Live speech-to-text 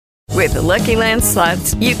With the Lucky Land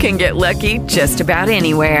Slots, you can get lucky just about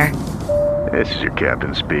anywhere. This is your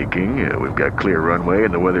captain speaking. We've got clear runway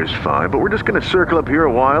and the weather's fine, but we're just going to circle up here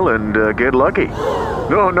a while and get lucky.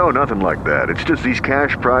 No, nothing like that. It's just these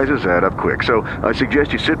cash prizes add up quick. So I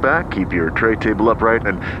suggest you sit back, keep your tray table upright,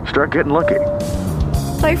 and start getting lucky.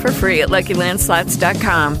 Play for free at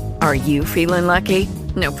LuckyLandSlots.com. Are you feeling lucky?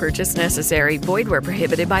 No purchase necessary. Void where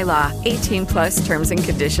prohibited by law. 18 plus terms and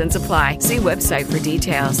conditions apply. See website for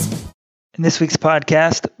details. In this week's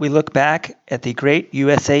podcast, we look back at the great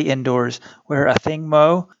USA Indoors, where Athing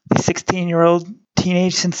Mu, the 16-year-old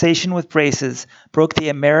teenage sensation with braces, broke the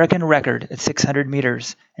American record at 600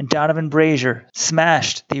 meters, and Donavan Brazier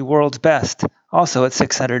smashed the world's best, also at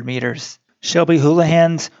 600 meters. Shelby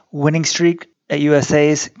Houlihan's winning streak at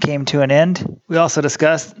USA's came to an end. We also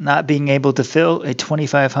discussed not being able to fill a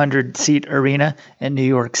 2,500-seat arena in New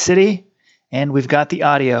York City, and we've got the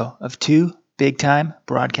audio of two big-time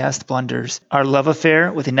broadcast blunders. Our love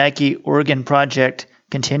affair with the Nike Oregon project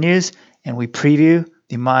continues, and we preview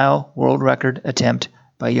the mile world record attempt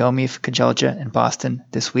by Yomif Kejelcha in Boston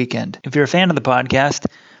this weekend. If you're a fan of the podcast,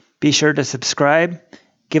 be sure to subscribe,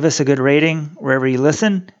 give us a good rating wherever you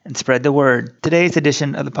listen, and spread the word. Today's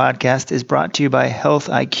edition of the podcast is brought to you by Health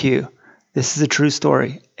IQ. This is a true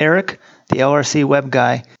story. Eric, the LRC web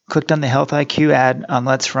guy, clicked on the Health IQ ad on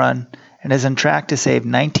Let's Run and is on track to save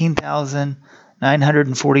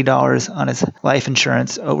 $19,940 on his life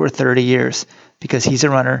insurance over 30 years because he's a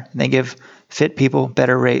runner and they give fit people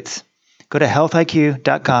better rates. Go to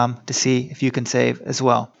healthiq.com to see if you can save as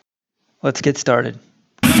well. Let's get started.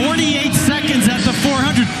 48 seconds at the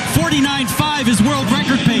 400. 49.5 is world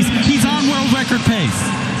record pace. He's on world record pace.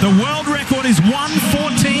 The world record is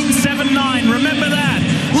 1:14.79. Remember that.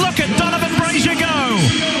 Look at Donavan Brazier go.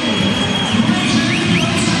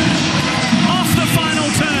 Off the final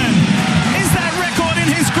turn. Is that record in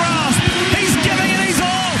his grasp? He's giving it his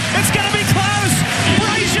all. It's going to be close.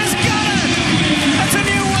 Brazier's got it. That's a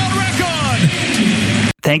new world record.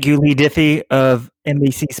 Thank you, Lee Diffie of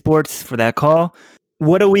NBC Sports, for that call.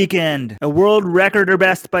 What a weekend. A world record or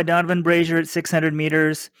best by Donavan Brazier at 600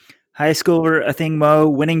 meters. High schooler Athing Mu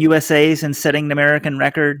winning USA's and setting the American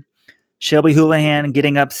record. Shelby Houlihan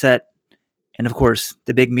getting upset. And of course,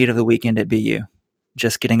 the big meet of the weekend at BU.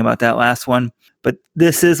 Just kidding about that last one. But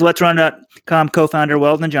this is Let'sRun.com co-founder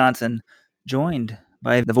Weldon Johnson, joined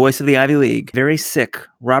by the voice of the Ivy League, very sick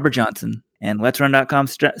Robert Johnson, and Let'sRun.com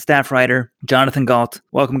staff writer Jonathan Galt.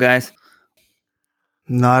 Welcome, guys.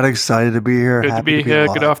 Not excited to be here. Good to be here.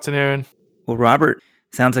 Good afternoon. Well, Robert,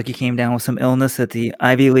 sounds like you came down with some illness at the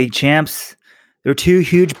Ivy League champs. There were two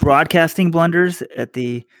huge broadcasting blunders at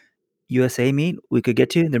the USA meet we could get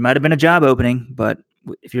to. There might have been a job opening, but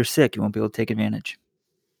if you're sick, you won't be able to take advantage.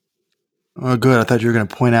 Oh, good. I thought you were going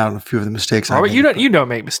to point out a few of the mistakes. Robert, you don't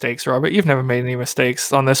make mistakes, Robert. You've never made any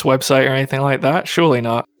mistakes on this website or anything like that. Surely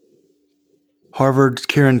not. Harvard's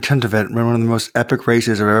Kieran Tuntevet ran one of the most epic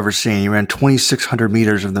races I've ever seen. He ran 2,600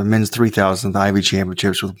 meters of the men's 3,000 at the Ivy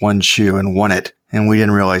Championships with one shoe and won it. And we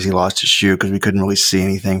didn't realize he lost his shoe because we couldn't really see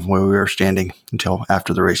anything from where we were standing until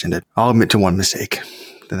after the race ended. I'll admit to one mistake.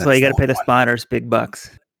 That's why you got to pay the spotters big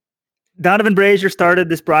bucks. Donavan Brazier started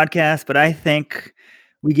this broadcast, but I think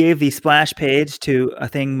we gave the splash page to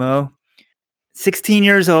Athing Mu. 16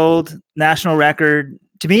 years old, national record.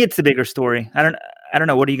 To me, it's the bigger story. I don't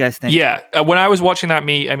know. What do you guys think? Yeah. When I was watching that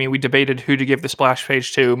meet, I mean, we debated who to give the splash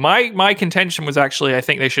page to. My contention was actually, I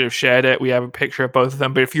think they should have shared it. We have a picture of both of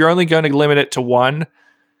them. But if you're only going to limit it to one,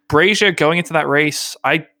 Brazier going into that race,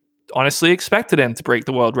 I honestly expected him to break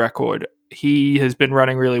the world record. He has been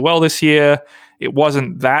running really well this year. It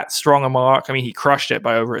wasn't that strong a mark. I mean, he crushed it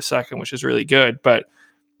by over a second, which is really good. But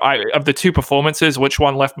of the two performances, which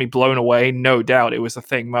one left me blown away? No doubt it was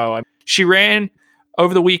Athing Mu. She ran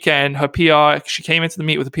over the weekend, her PR, she came into the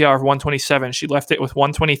meet with a PR of 127. She left it with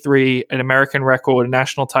 123, an American record, a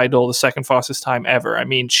national title, the second fastest time ever. I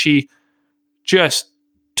mean, she just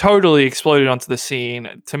totally exploded onto the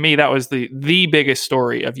scene. To me, that was the biggest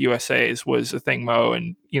story of USA's was Athing Mu.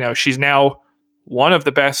 And, she's now one of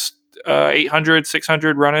the best 800,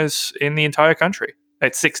 600 runners in the entire country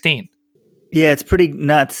at 16. Yeah, it's pretty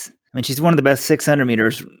nuts. I mean, she's one of the best 600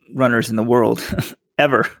 meters runners in the world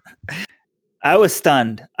ever. I was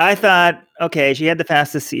stunned. I thought, okay, she had the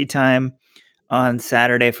fastest seed time on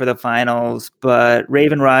Saturday for the finals, but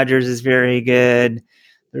Raven Rogers is very good.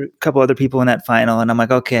 There are a couple other people in that final, and I'm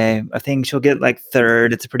like, okay, I think she'll get like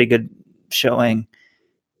third. It's a pretty good showing.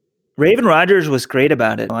 Raven Rogers was great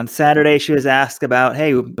about it. On Saturday, she was asked about, hey,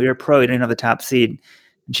 you're a pro, you didn't have the top seed.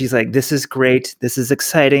 And she's like, this is great. This is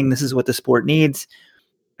exciting. This is what the sport needs.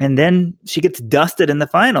 And then she gets dusted in the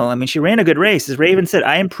final. I mean, she ran a good race. As Raven said,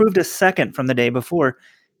 I improved a second from the day before,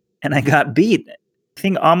 and I got beat. The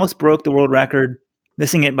thing almost broke the world record,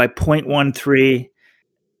 missing it by 0.13.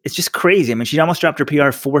 It's just crazy. I mean, she almost dropped her PR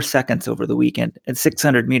 4 seconds over the weekend at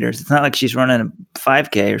 600 meters. It's not like she's running a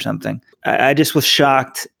 5K or something. I just was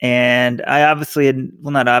shocked. And I obviously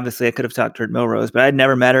I could have talked to her at Milrose, but I'd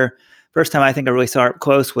never met her. First time I think I really saw her up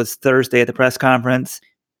close was Thursday at the press conference.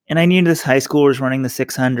 And I knew this high schooler was running the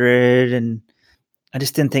 600, and I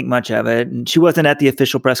just didn't think much of it. And she wasn't at the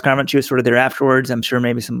official press conference. She was sort of there afterwards. I'm sure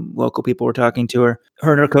maybe some local people were talking to her.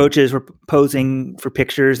 Her and her coaches were posing for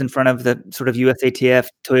pictures in front of the sort of USATF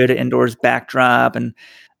Toyota Indoors backdrop and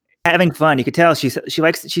having fun. You could tell she's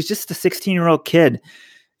just a 16-year-old kid.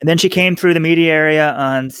 And then she came through the media area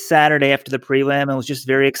on Saturday after the prelim and was just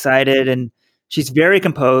very excited. And she's very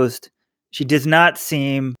composed. She does not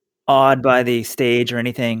seem awed by the stage or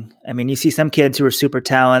anything. I mean, you see some kids who are super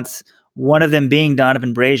talents, one of them being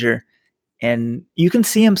Donavan Brazier, and you can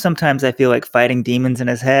see him sometimes, I feel like, fighting demons in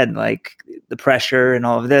his head, like the pressure and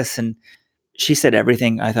all of this. And she said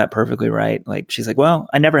everything I thought perfectly right. Like, she's like, well,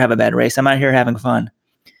 I never have a bad race. I'm out here having fun.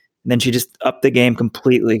 And then she just upped the game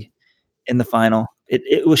completely in the final.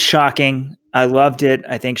 It was shocking. I loved it.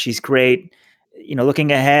 I think she's great. You know,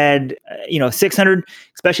 looking ahead, 600,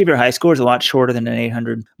 especially if your high score, is a lot shorter than an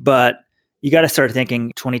 800. But you got to start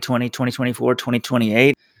thinking 2020, 2024,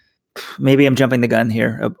 2028. Maybe I'm jumping the gun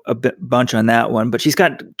here a bunch on that one. But she's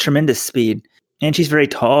got tremendous speed. And she's very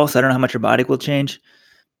tall, so I don't know how much her body will change.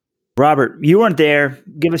 Robert, you weren't there.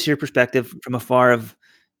 Give us your perspective from afar of...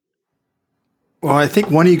 Well, I think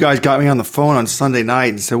one of you guys got me on the phone on Sunday night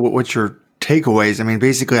and said, what's your takeaways? I mean,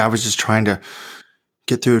 basically, I was just trying to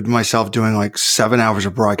get through myself doing like 7 hours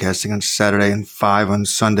of broadcasting on Saturday and 5 on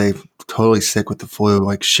Sunday, totally sick with the flu,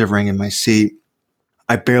 like shivering in my seat.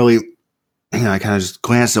 I barely, I kind of just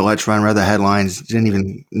glanced at Let's Run, read the headlines, didn't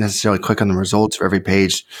even necessarily click on the results for every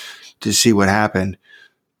page to see what happened.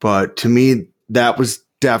 But to me, that was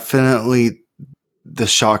definitely the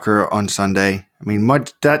shocker on Sunday. I mean,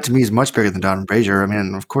 that to me is much bigger than Donavan Brazier. I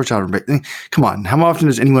mean, of course, Donavan Brazier. Come on, how often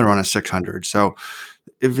does anyone run a 600? So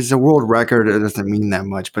if it's a world record, it doesn't mean that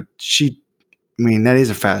much. But that is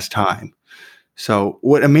a fast time. So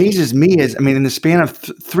what amazes me is, in the span of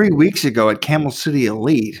 3 weeks ago at Camel City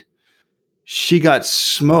Elite, she got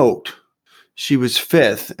smoked. She was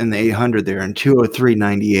 5th in the 800 there in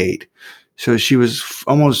 2:03.98. So she was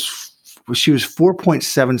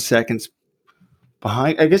 4.7 seconds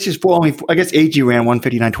behind. I guess AG ran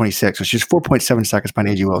 1:59.26, so she's 4.7 seconds behind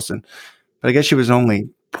AG Wilson. But I guess she was only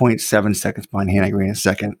 0.7 seconds behind Hannah Green in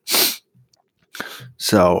second.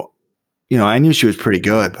 So, I knew she was pretty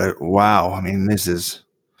good, but wow, this is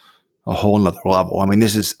a whole nother level.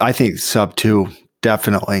 This is, I think, sub 2,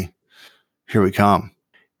 definitely. Here we come.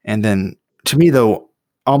 And then, to me, though,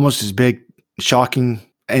 almost as big, shocking,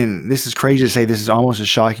 and this is crazy to say this is almost as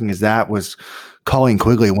shocking as that, was Colleen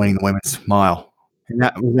Quigley winning the women's mile. And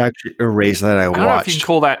that was actually a race that I watched. I don't know if you can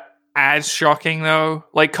call that as shocking, though.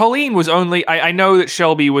 Like, Colleen was only... I know that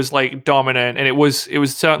Shelby was, like, dominant, and it was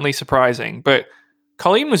certainly surprising, but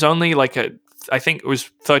Colleen was only, like, I think it was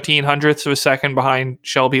 1300ths of a second behind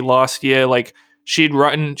Shelby last year. Like, she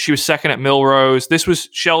was second at Milrose. This was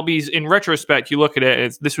Shelby's... In retrospect, you look at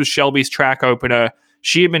it, this was Shelby's track opener.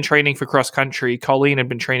 She had been training for cross-country. Colleen had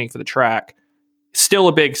been training for the track. Still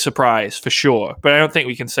a big surprise, for sure. But I don't think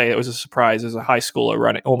we can say it was a surprise as a high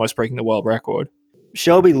schooler almost breaking the world record.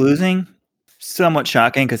 Shelby losing, somewhat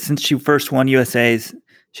shocking, because since she first won USA's,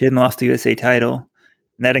 she hadn't lost the USA title.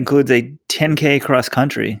 And that includes a 10K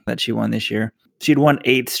cross-country that she won this year. She'd won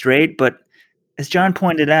 8 straight, but as John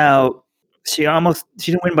pointed out, she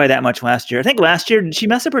didn't win by that much last year. I think last year, did she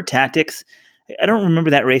mess up her tactics? I don't remember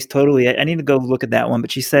that race totally. I need to go look at that one.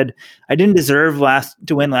 But she said, I didn't deserve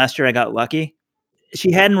to win last year. I got lucky.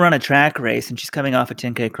 She hadn't run a track race, and she's coming off a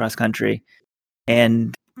 10K cross country.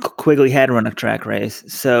 And Quigley had run a track race.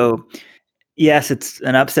 So, yes, it's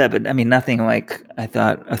an upset, but nothing like I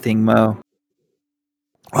thought Athing Mo.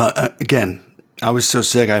 Again, I was so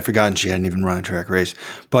sick, I had forgotten she hadn't even run a track race.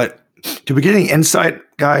 But do we get any insight,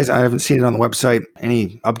 guys? I haven't seen it on the website.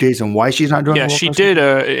 Any updates on why she's not doing it? Yeah, she did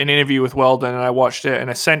an interview with Weldon, and I watched it. And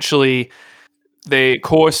essentially, the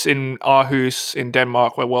course in Aarhus in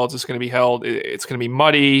Denmark, where Worlds is going to be held, it's going to be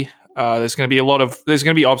muddy. There's going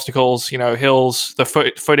to be obstacles, hills, the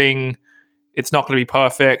footing. It's not going to be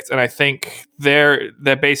perfect. And I think they're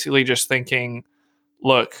basically just thinking,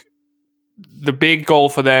 look, the big goal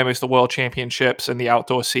for them is the World Championships and the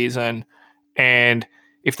outdoor season. And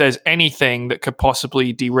if there's anything that could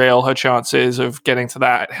possibly derail her chances of getting to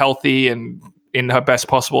that healthy and in her best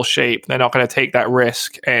possible shape. They're not going to take that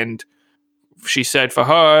risk. And she said for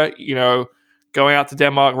her, going out to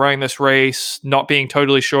Denmark, running this race, not being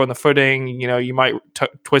totally sure on the footing, you might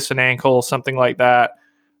twist an ankle, something like that.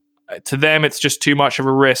 To them, it's just too much of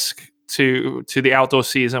a risk to the outdoor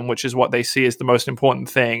season, which is what they see as the most important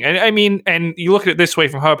thing. And I mean, and you look at it this way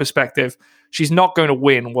from her perspective, she's not going to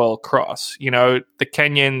win World Cross. The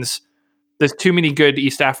Kenyans, there's too many good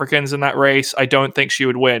East Africans in that race. I don't think she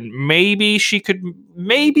would win. Maybe she could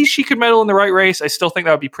medal in the right race. I still think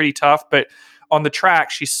that would be pretty tough, but on the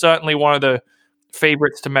track, she's certainly one of the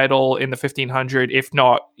favorites to medal in the 1500, if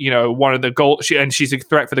not, one of the gold. She's a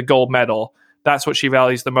threat for the gold medal. That's what she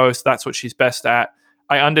values the most. That's what she's best at.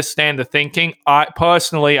 I understand the thinking. I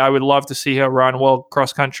would love to see her run world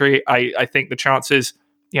cross country. I think the chances,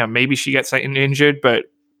 maybe she gets injured, but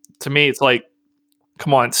to me, it's like,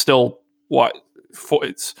 come on, it's still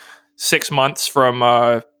it's 6 months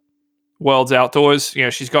from Worlds Outdoors.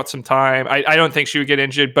 She's got some time. I don't think she would get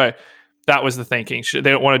injured, but that was the thinking. They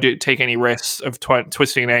don't want to take any risks of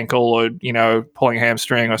twisting an ankle or, pulling a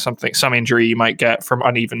hamstring or something, some injury you might get from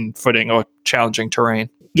uneven footing or challenging terrain.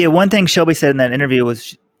 Yeah, one thing Shelby said in that interview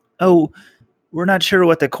was, we're not sure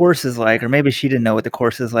what the course is like, or maybe she didn't know what the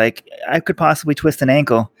course is like. I could possibly twist an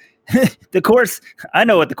ankle. The course, I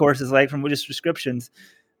know what the course is like from just descriptions.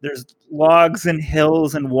 There's logs and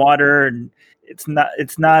hills and water, and it's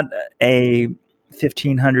not a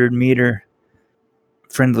 1,500 meter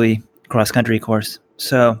friendly cross country course.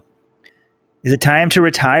 So, is it time to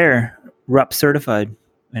retire RUP certified?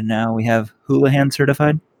 And now we have Houlihan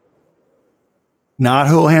certified. Not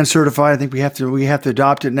Houlihan certified. I think we have to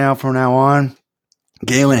adopt it now from now on.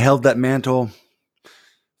 Galen held that mantle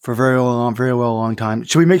for a very long time.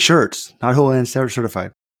 Should we make shirts? Not Houlihan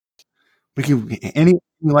certified. We can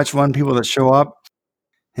let's run people that show up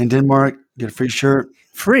in Denmark get a free shirt.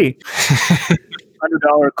 Free.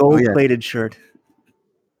 $100 gold-plated shirt.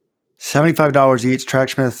 $75 each.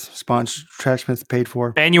 Tracksmith paid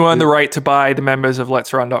for. And you earn the right to buy the members of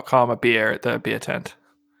Let'sRun.com a beer at the beer tent.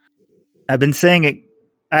 I've been saying it.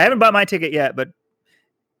 I haven't bought my ticket yet, but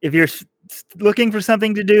if you're looking for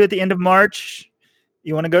something to do at the end of March,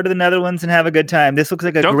 you want to go to the Netherlands and have a good time. This looks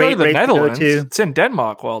like a great race to go to. It's in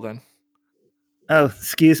Denmark, Weldon. Oh,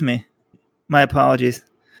 excuse me. My apologies.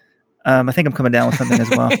 I think I'm coming down with something as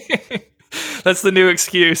well. That's the new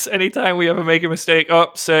excuse. Anytime we ever make a mistake,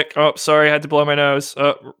 sick, sorry, I had to blow my nose.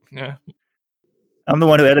 Yeah. I'm the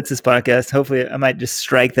one who edits this podcast. Hopefully I might just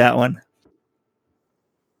strike that one.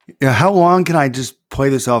 Yeah, how long can I just play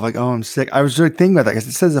this off like, I'm sick? I was really thinking about that because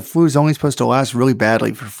it says the flu is only supposed to last really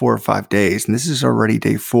badly for 4 or 5 days, and this is already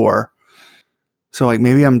day 4. So like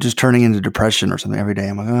maybe I'm just turning into depression or something every day.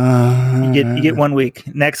 I'm like, You get 1 week.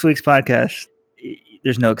 Next week's podcast,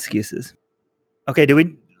 there's no excuses. Okay, do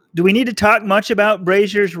we need to talk much about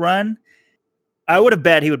Brazier's run? I would have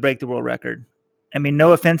bet he would break the world record. I mean,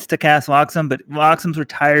 no offense to Cass Loxam, but Loxam's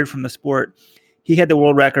retired from the sport. He had the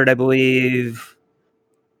world record, I believe,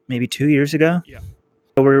 maybe 2 years ago. Yeah.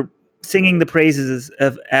 So we're singing the praises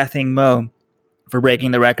of Athing Mo for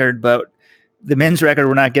breaking the record, but the men's record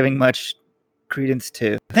we're not giving much credence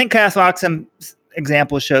to. I think Cass Loxam's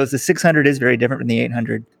example shows the 600 is very different from the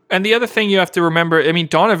 800. And the other thing you have to remember, I mean,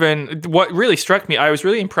 Donavan, what really struck me, I was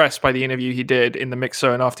really impressed by the interview he did in the mix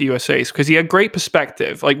zone after USA's because he had great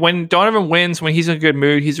perspective. Like when Donavan wins, when he's in a good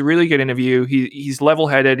mood, he's a really good interview. He's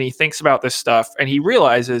level-headed and he thinks about this stuff and he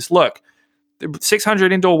realizes, look, the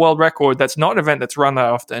 600 indoor world record, that's not an event that's run that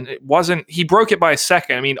often. It wasn't, he broke it by a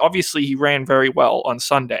second. I mean, obviously he ran very well on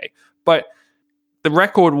Sunday, but the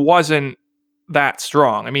record wasn't that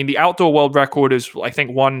strong. I mean, the outdoor world record is, I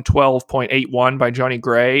think, 112.81 by Johnny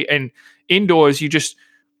Gray. And indoors,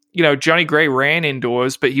 Johnny Gray ran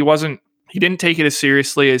indoors, but he didn't take it as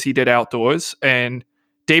seriously as he did outdoors. And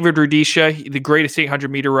David Rudisha, the greatest 800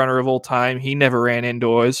 meter runner of all time, he never ran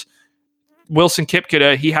indoors. Wilson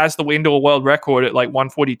Kipketer, he has the indoor world record at like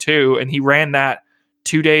 142, and he ran that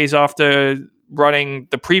 2 days after running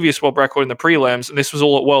the previous world record in the prelims. And this was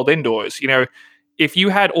all at World Indoors. If you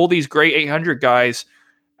had all these great 800 guys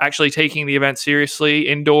actually taking the event seriously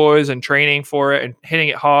indoors and training for it and hitting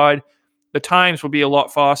it hard, the times would be a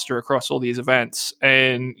lot faster across all these events.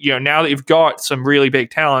 And, now that you've got some really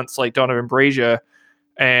big talents like Donavan Brazier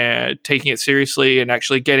and taking it seriously and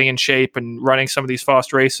actually getting in shape and running some of these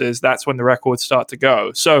fast races, that's when the records start to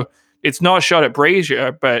go. So it's not a shot at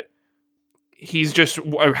Brazier, but he's just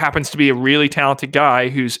happens to be a really talented guy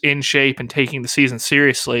who's in shape and taking the season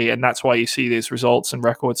seriously, and that's why you see these results and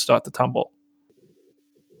records start to tumble.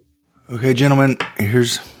 Okay, gentlemen,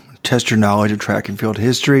 here's test your knowledge of track and field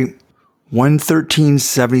history.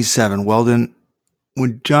 113.77. Weldon,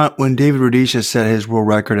 when David Rudisha set his world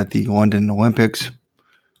record at the London Olympics,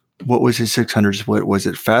 what was his 600 split? Was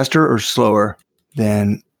it faster or slower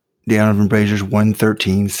than Donavan Brazier's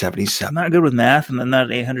 1:13.77? I'm not good with math. I'm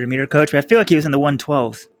not an 800-meter coach, but I feel like he was in the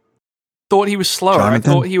 112s. Thought he was slower. Jonathan?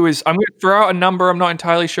 I thought he was. I'm going to throw out a number. I'm not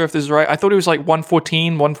entirely sure if this is right. I thought he was like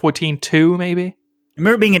 114, 114.2 maybe. I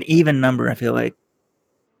remember being an even number, I feel like.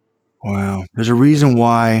 Wow. There's a reason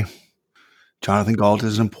why Jonathan Galt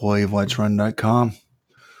is an employee of Let'sRun.com.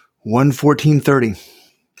 1:14.30.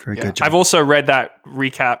 Very good job. I've also read that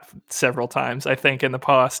recap several times, I think, in the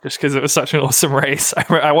past, just because it was such an awesome race.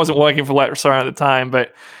 I wasn't working for Let's Run at the time,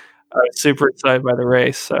 but I was super excited by the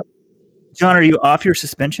race. So. John, are you off your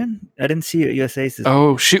suspension? I didn't see you at USA suspension.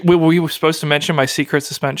 Oh, shoot. We were supposed to mention my secret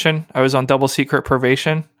suspension. I was on double secret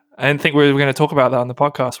probation. I didn't think we were going to talk about that on the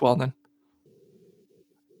podcast, Weldon.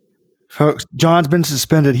 Folks, John's been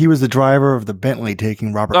suspended. He was the driver of the Bentley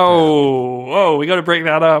taking Robert Brown. Oh, we got to break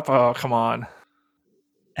that up. Oh, come on.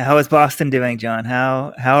 How is Boston doing, John?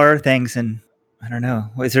 How are things? And I don't know.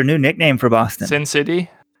 Is there a new nickname for Boston? Sin City.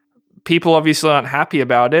 People obviously aren't happy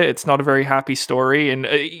about it. It's not a very happy story. And,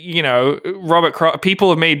 people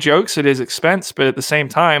have made jokes at his expense, but at the same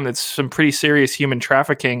time, it's some pretty serious human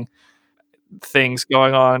trafficking things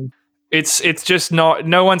going on. It's just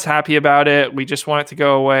no one's happy about it. We just want it to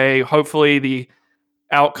go away. Hopefully the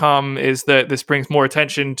outcome is that this brings more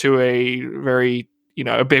attention to a very,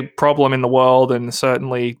 a big problem in the world, and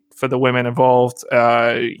certainly for the women involved,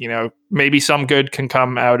 maybe some good can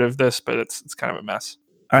come out of this, but it's kind of a mess.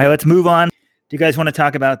 All right, let's move on. Do you guys want to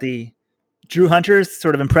talk about the Drew Hunter's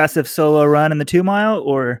sort of impressive solo run in the 2 mile,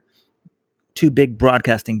 or two big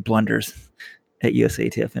broadcasting blunders at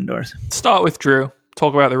USATF indoors? Start with Drew.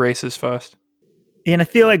 Talk about the races first. And I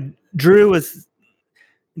feel like Drew was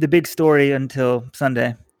the big story until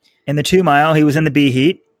Sunday. In the 2 mile, he was in the B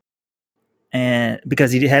heat, and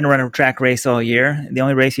because he hadn't run a track race all year. The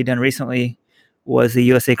only race he'd done recently was the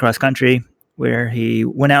USA Cross Country, where he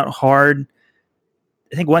went out hard.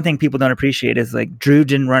 I think one thing people don't appreciate is like Drew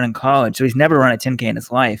didn't run in college, so he's never run a 10K in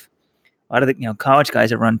his life. A lot of the college guys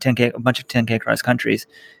have run 10K, a bunch of 10K cross countries.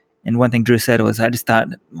 And one thing Drew said was, I just thought,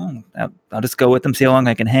 I'll just go with them, see how long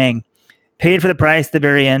I can hang. Paid for the price at the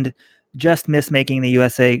very end, just missed making the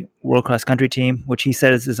USA World Cross Country team, which he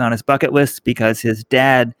says is on his bucket list because his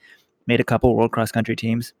dad made a couple World Cross Country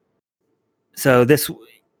teams. So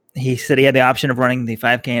he said he had the option of running the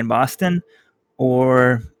 5K in Boston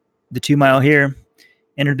or the 2 mile here.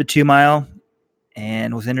 Entered the 2 mile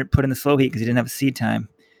and was put in the slow heat because he didn't have a seed time.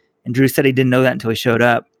 And Drew said he didn't know that until he showed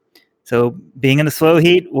up. So being in the slow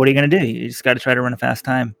heat, what are you going to do? You just got to try to run a fast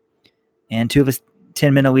time. And two of his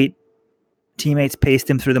 10-minute elite teammates paced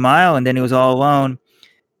him through the mile, and then he was all alone.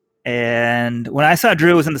 And when I saw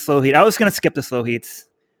Drew was in the slow heat, I was going to skip the slow heats.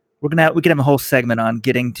 We could have a whole segment on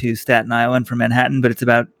getting to Staten Island from Manhattan, but it's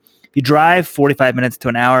about, if you drive 45 minutes to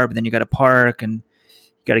an hour, but then you got to park, and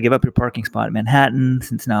you got to give up your parking spot in Manhattan.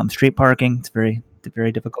 Since now I'm street parking, it's a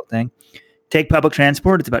very difficult thing. Take public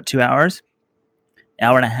transport, it's about 2 hours,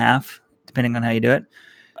 hour and a half, depending on how you do it.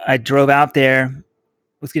 I drove out there,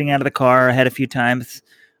 was getting out of the car, I had a few times.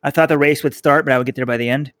 I thought the race would start, but I would get there by the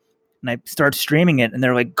end. And I start streaming it, and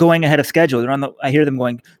they're like going ahead of schedule. I hear them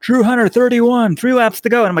going, Drew Hunter, 31, 3 laps to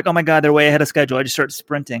go. And I'm like, oh my God, they're way ahead of schedule. I just start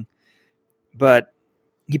sprinting. But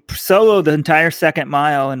he soloed the entire second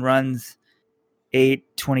mile and runs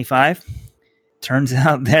 8:25. Turns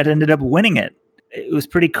out that ended up winning it. It was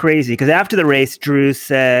pretty crazy because after the race, Drew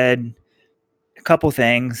said a couple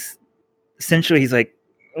things. Essentially, he's like,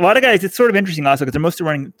 a lot of guys, it's sort of interesting also because they're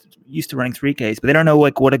mostly used to running 3Ks, but they don't know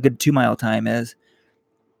like what a good 2 mile time is.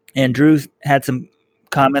 And Drew had some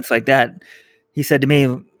comments like that. He said to me,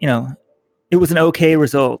 it was an okay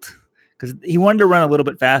result because he wanted to run a little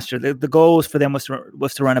bit faster. The goal was for them was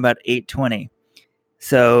to run about 8:20.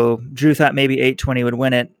 So Drew thought maybe 8:20 would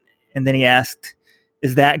win it. And then he asked,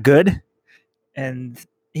 is that good? And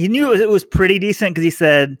he knew it was pretty decent because he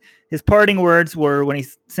said his parting words were when he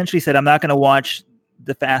essentially said, I'm not going to watch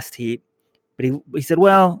the fast heat. But he said,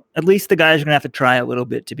 well, at least the guys are going to have to try a little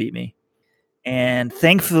bit to beat me. And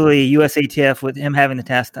thankfully, USATF, with him having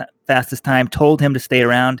the fastest time, told him to stay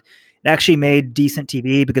around. It actually made decent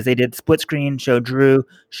TV because they did split screen, showed Drew,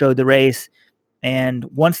 showed the race. And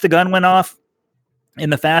once the gun went off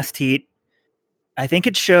in the fast heat, I think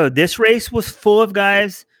it showed this race was full of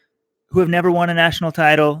guys who have never won a national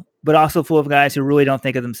title, but also full of guys who really don't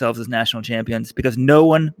think of themselves as national champions because no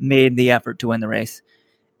one made the effort to win the race.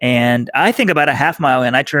 And I think about a half mile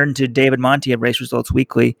in, I turned to David Monty of Race Results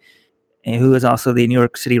Weekly, who is also the New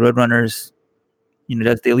York City Roadrunners,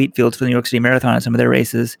 does the elite fields for the New York City Marathon and some of their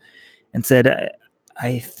races, and said,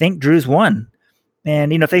 I think Drew's won.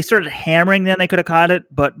 And, if they started hammering, then they could have caught it.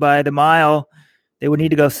 But by the mile, they would need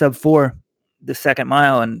to go sub 4 the second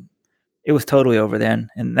mile. And it was totally over then.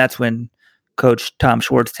 And that's when Coach Tom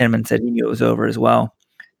Schwartz-Tinman said he knew it was over as well.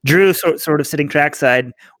 Drew, sort of sitting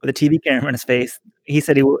trackside with a TV camera in his face, he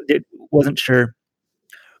said he wasn't sure.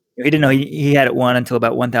 He didn't know he had it won until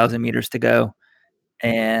about 1,000 meters to go.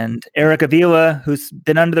 And Eric Avila, who's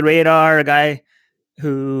been under the radar, a guy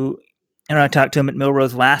who, I talked to him at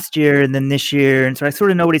Millrose last year and then this year. And so I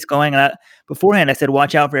sort of know what he's going. And beforehand, I said,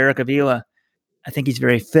 watch out for Eric Avila. I think he's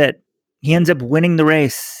very fit. He ends up winning the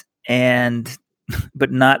race,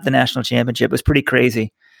 but not the national championship. It was pretty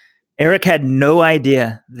crazy. Eric had no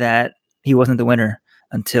idea that he wasn't the winner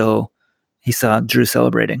until he saw Drew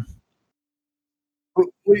celebrating. What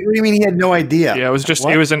do you mean he had no idea? Yeah,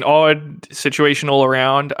 it was an odd situation all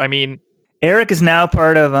around. I mean, Eric is now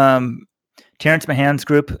part of Terrence Mahan's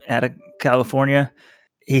group out of California.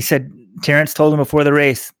 He said Terrence told him before the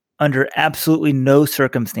race, under absolutely no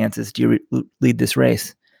circumstances do you lead this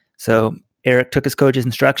race. So Eric took his coach's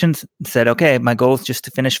instructions and said, okay, my goal is just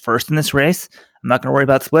to finish first in this race. I'm not going to worry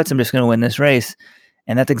about splits. I'm just going to win this race.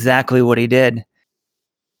 And that's exactly what he did.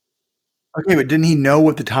 Okay, but didn't he know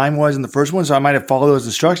what the time was in the first one? So I might have followed those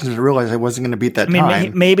instructions and realized I wasn't going to beat that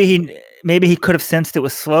time. Maybe he could have sensed it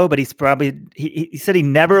was slow, but he's probably he said he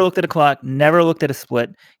never looked at a clock, never looked at a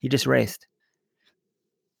split. He just raced.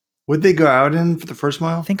 Would they go out in for the first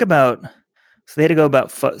mile? So they had to go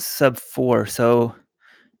about sub 4. So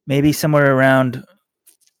maybe somewhere around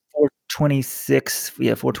 426,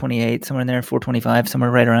 428, somewhere in there, 425, somewhere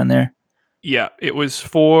right around there. Yeah, it was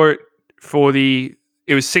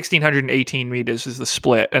it was 1,618 meters is the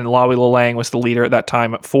split, and Lawi Lalang was the leader at that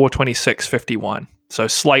time at 426.51. So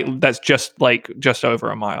that's just over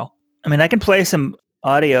a mile. I mean, I can play some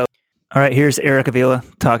audio. All right, here's Eric Avila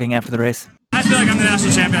talking after the race. I feel like I'm the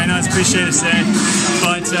national champion. I know it's cliche to say,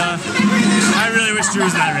 but I really wish Drew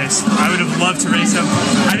was in that race. I would have loved to race him.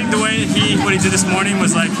 I think the way what he did this morning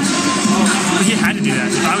was like, he had to do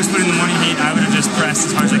that. If I was putting the morning heat, I would have just pressed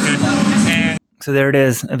as hard as I could. And so there it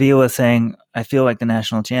is, Avila saying, I feel like the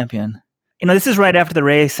national champion. This is right after the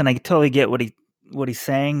race, and I totally get what he's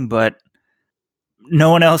saying, but no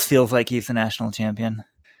one else feels like he's the national champion.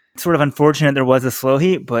 It's sort of unfortunate there was a slow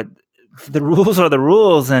heat, but the rules are the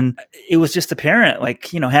rules, and it was just apparent,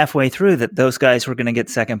 halfway through that those guys were going to get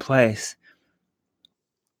second place.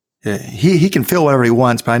 Yeah, he can feel whatever he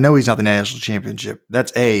wants, but I know he's not the national championship.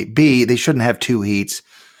 That's A. B, they shouldn't have 2 heats.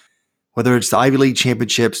 Whether it's the Ivy League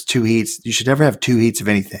championships, 2 heats, you should never have 2 heats of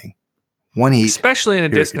anything. 1 heat. Especially in a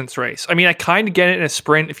distance race. I mean, I kind of get it in a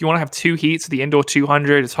sprint. If you want to have 2 heats, the indoor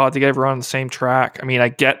 200, it's hard to get everyone on the same track. I mean, I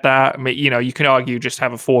get that. I mean, you can argue just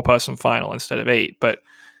have a 4-person final instead of 8, but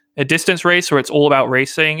a distance race where it's all about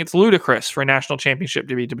racing, it's ludicrous for a national championship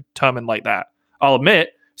to be determined like that. I'll admit,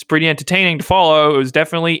 it's pretty entertaining to follow. It was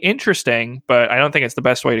definitely interesting, but I don't think it's the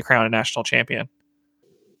best way to crown a national champion.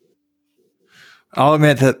 I'll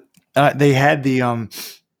admit that they had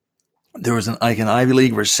there was an Ivy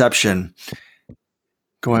League reception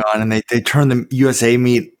going on, and they turned the USA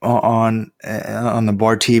meet on the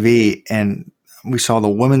bar TV, and we saw the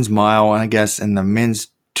women's mile, and I guess, and the men's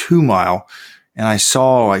 2 mile. And I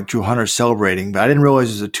saw Drew Hunter celebrating, but I didn't realize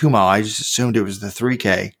it was a 2 mile. I just assumed it was the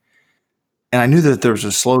 3K. And I knew that there was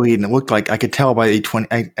a slow heat, and it looked like I could tell by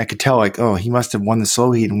 8:20. I could tell he must have won the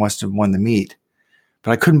slow heat and must have won the meet.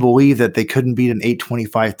 But I couldn't believe that they couldn't beat an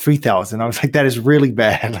 8:25 3,000. I was like, that is really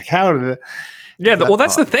bad. Like, how did it? Yeah,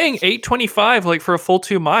 that's the thing. 8:25, for a full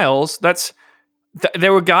 2 miles.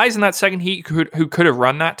 There were guys in that second heat who could have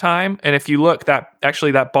run that time. And if you look, that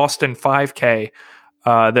Boston 5K.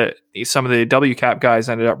 That some of the WCAP guys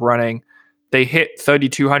ended up running, they hit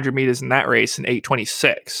 3,200 meters in that race in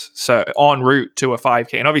 8:26. So en route to a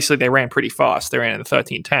 5K, and obviously they ran pretty fast. They ran in the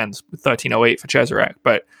 13:10s, 13:08 for Kejelcha.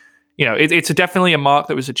 But it's definitely a mark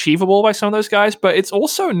that was achievable by some of those guys. But it's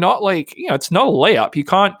also not it's not a layup.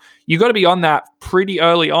 You got to be on that pretty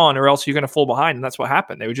early on, or else you're going to fall behind. And that's what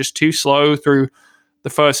happened. They were just too slow through the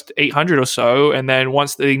first 800 or so, and then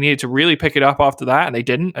once they needed to really pick it up after that, and they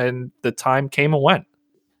didn't, and the time came and went.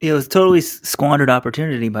 It was totally squandered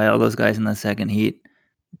opportunity by all those guys in the second heat.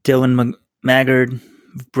 Dylan Maggard,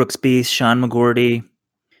 Brooks Beast, Sean McGordy.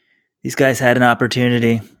 These guys had an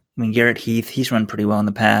opportunity. I mean, Garrett Heath, he's run pretty well in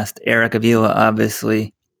the past. Eric Avila,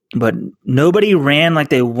 obviously. But nobody ran like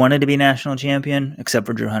they wanted to be national champion except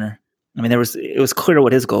for Drew Hunter. I mean, it was clear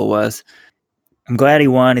what his goal was. I'm glad he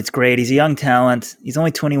won. It's great. He's a young talent. He's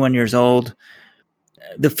only 21 years old.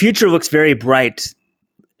 The future looks very bright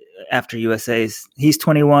after USA's. He's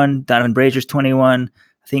 21. Donavan Brazier's 21.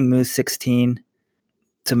 I think Moo's 16.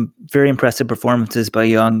 Some very impressive performances by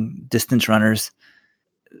young distance runners.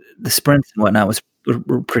 the sprints and whatnot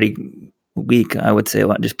were pretty weak. I would say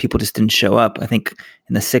people just didn't show up. I think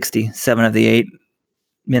in the 60, 7 of the 8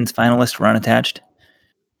 men's finalists were unattached.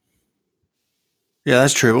 Yeah,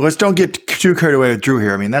 that's true. But let's don't get too carried away with Drew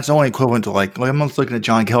here. I mean, that's only equivalent to I'm looking at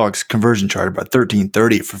John Kellogg's conversion chart, about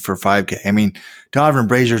 1330 for 5K. I mean, Donavan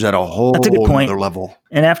Brazier's at a whole other level.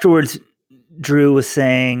 And afterwards, Drew was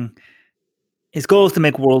saying his goal is to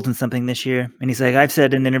make worlds in something this year. And he's like, I've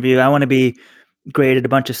said in an interview, I want to be great at a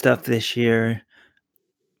bunch of stuff this year.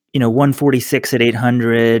 146 at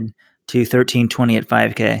 800 to 1320 at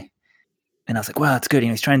 5K. And I was like, wow, that's good.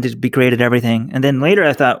 He's trying to be great at everything. And then later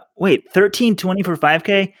I thought, wait, 1320 for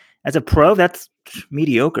 5K as a pro? That's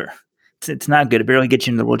mediocre. It's not good. It barely gets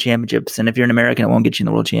you into the World Championships. And if you're an American, it won't get you in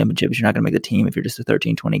the World Championships. You're not going to make the team if you're just a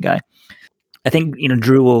 1320 guy. I think,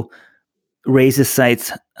 Drew will raise his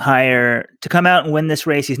sights higher to come out and win this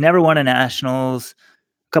race. He's never won a nationals.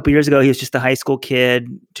 A couple years ago, he was just a high school kid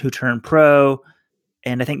who turned pro.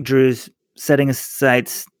 And I think Drew's setting his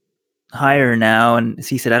sights higher now. And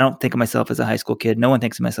he said, I don't think of myself as a high school kid. No one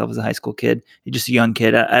thinks of myself as a high school kid. You're just a young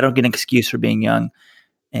kid. I don't get an excuse for being young.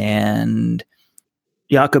 And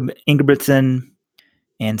Jakob Ingebrigtsen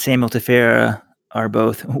and Samuel Tefera are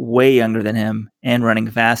both way younger than him and running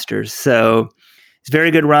faster. So it's a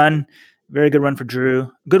very good run for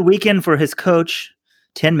Drew. Good weekend for his coach,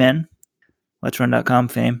 Tinman, Let'sRun.com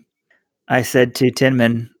fame. I said to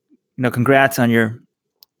Tinman, congrats on your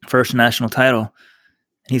first national title.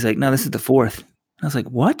 And he's like, no, this is the 4th. I was like,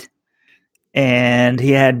 what? And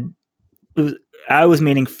I was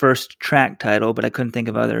meaning first track title, but I couldn't think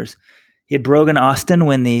of others. He had Brogan Austin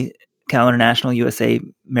win the Cal International USA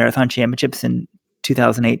Marathon Championships in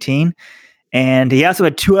 2018. And he also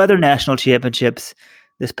had 2 other national championships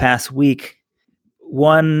this past week.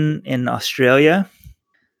 One in Australia.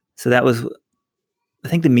 So that was, I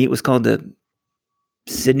think the meet was called the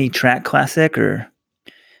Sydney Track Classic,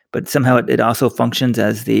 but somehow it also functions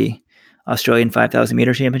as the Australian 5,000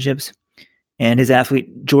 meter championships. And his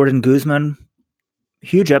athlete, Jordan Guzman,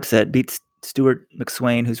 huge upset, beats Stuart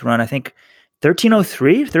McSwain, who's run, I think,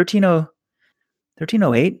 1303,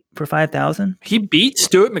 1308 for 5,000. He beat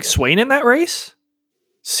Stuart McSwain in that race?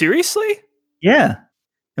 Seriously? Yeah.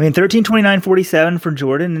 I mean, 13:29.47 for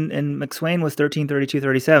Jordan, and McSwain was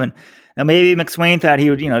 13:32.37. Now, maybe McSwain thought he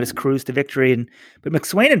would, just cruise to victory. But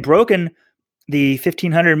McSwain had broken the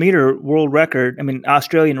 1,500 meter world record,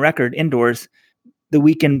 Australian record indoors the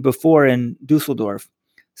weekend before in Dusseldorf.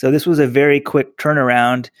 So this was a very quick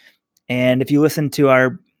turnaround. And if you listen to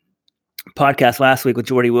our podcast last week with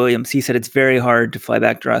Jordy Williams, he said it's very hard to fly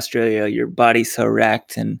back to Australia. Your body's so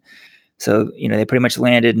wrecked. And so, they pretty much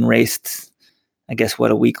landed and raced, I guess,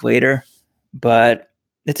 a week later. But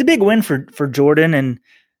it's a big win for Jordan. And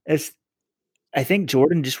I think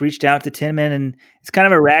Jordan just reached out to Tinman, and it's kind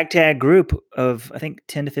of a ragtag group of, I think,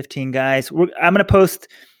 10 to 15 guys. I'm going to post,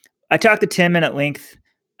 I talked to Tinman at length.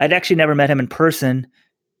 I'd actually never met him in person,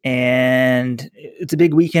 and it's a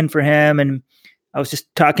big weekend for him. And I was just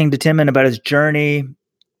talking to Tinman about his journey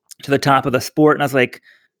to the top of the sport. And I was like,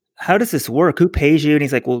 how does this work? Who pays you? And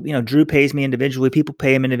he's like, well, Drew pays me individually. People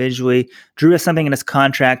pay him individually. Drew has something in his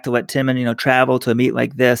contract to let Tinman, travel to a meet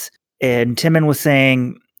like this. And Tinman was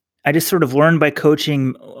saying, I just sort of learned by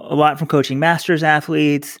coaching a lot from coaching Masters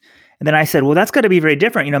athletes. And then I said, well, that's got to be very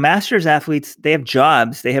different. Masters athletes, they have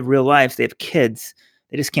jobs, they have real lives, they have kids.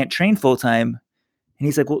 They just can't train full time. And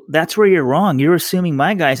he's like, well, that's where you're wrong. You're assuming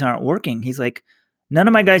my guys aren't working. He's like, none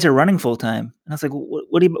of my guys are running full time. And I was like, well,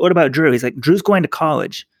 what about Drew? He's like, Drew's going to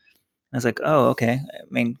college. And I was like, oh, okay.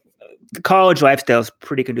 The college lifestyle is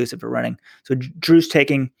pretty conducive for running. So Drew's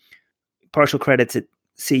taking partial credits at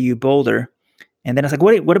CU Boulder. And then I was like,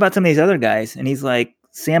 what about some of these other guys? And he's like,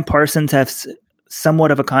 Sam Parsons has somewhat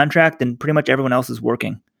of a contract, and pretty much everyone else is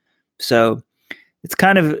working. So it's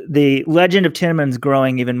kind of the legend of Tinman's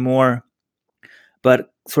growing even more,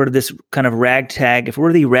 but sort of this kind of ragtag. If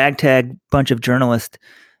we're the ragtag bunch of journalists,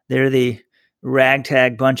 they're the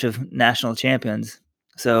ragtag bunch of national champions.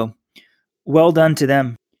 So well done to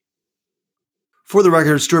them. For the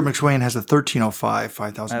record, Stuart McSwain has a 13:05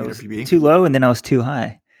 5,000 meter PB. Too low, and then I was too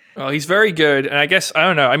high. Well, he's very good, and I guess, I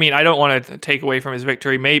don't know. I don't want to take away from his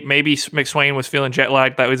victory. Maybe McSwain was feeling jet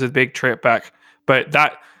lagged. That was a big trip back. But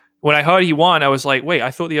when I heard he won, I was like, wait,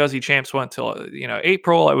 I thought the Aussie champs went till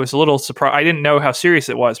April. I was a little surprised. I didn't know how serious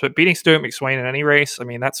it was. But beating Stuart McSwain in any race,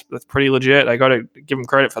 that's pretty legit. I got to give him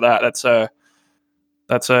credit for that.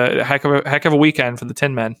 That's a heck of a weekend for the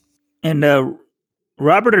Tin Men. And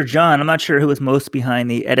Robert or John, I'm not sure who was most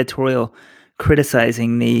behind the editorial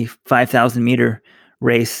criticizing the 5,000 meter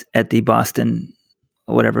race at the Boston,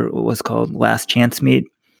 whatever it was called, Last Chance meet.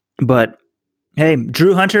 But Hey,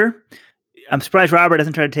 Drew Hunter. I'm surprised Robert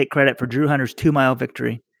doesn't try to take credit for Drew Hunter's 2-mile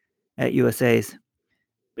victory at USA's.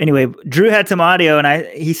 Anyway, Drew had some audio, and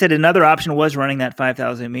he said another option was running that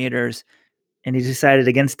 5,000 meters, and he decided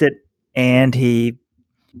against it, and he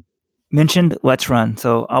mentioned Let's Run.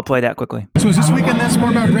 So I'll play that quickly. So is this weekend that's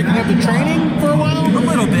more about breaking up the training for a while? A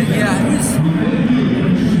little bit, yeah.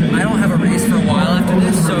 I don't have a race for a while after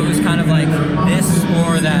this, so it was kind of like this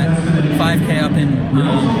or that 5K up in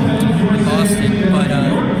Boston. But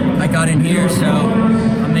I got in here, so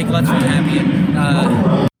I'll make Let's Run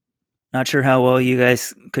happy. Not sure how well you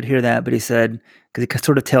guys could hear that, but he said, because he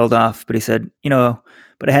sort of tailed off, but he said,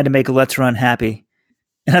 but I had to make Let's Run happy.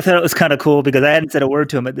 And I thought it was kind of cool because I hadn't said a word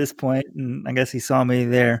to him at this point, and I guess he saw me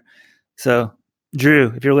there. So,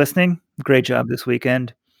 Drew, if you're listening, great job this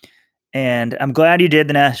weekend. And I'm glad you did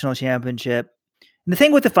the national championship. And the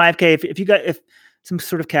thing with the 5K, if some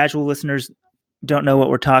sort of casual listeners don't know what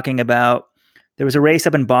we're talking about, there was a race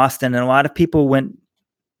up in Boston, and a lot of people went.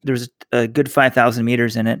 There was a good 5,000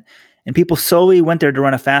 meters in it, and people solely went there to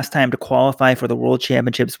run a fast time to qualify for the World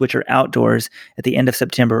Championships, which are outdoors at the end of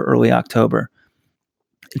September, early October.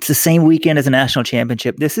 It's the same weekend as a national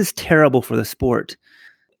championship. This is terrible for the sport.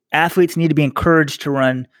 Athletes need to be encouraged to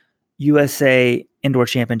run USA indoor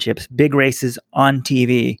championships, big races on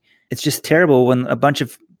TV. It's just terrible when a bunch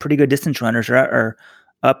of pretty good distance runners are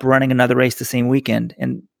up running another race the same weekend.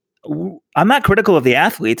 And I'm not critical of the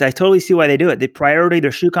athletes. I totally see why they do it. The priority,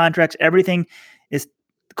 their shoe contracts, everything is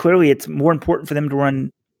clearly it's more important for them to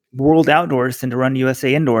run World Outdoors than to run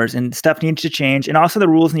USA Indoors, and stuff needs to change. And also the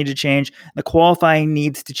rules need to change. The qualifying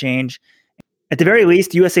needs to change. At the very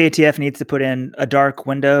least, USATF needs to put in a dark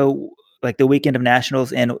window, like the weekend of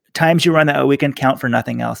nationals, and times you run that weekend count for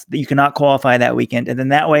nothing else. That you cannot qualify that weekend. And then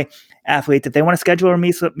that way, athletes, if they want to schedule a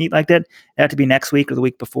meet like that, it have to be next week or the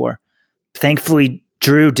week before. Thankfully,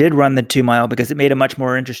 Drew did run the 2-mile because it made a much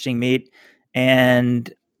more interesting meet.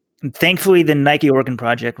 And thankfully, the Nike Oregon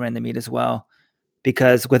Project ran the meet as well.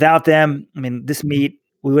 Because without them, this meet,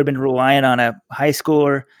 we would have been relying on a high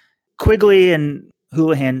schooler. Quigley and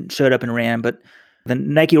Houlihan showed up and ran, but the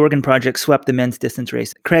Nike Oregon Project swept the men's distance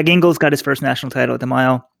race. Craig Ingles got his first national title at the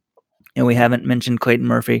mile, and we haven't mentioned Clayton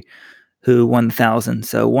Murphy, who won the 1,000.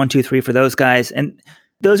 So 1, 2, 3 for those guys. And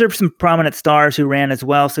those are some prominent stars who ran as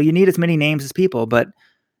well. So you need as many names as people. But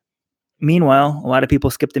meanwhile, a lot of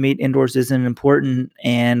people skip the meet. Indoors isn't important.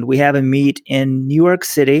 And we have a meet in New York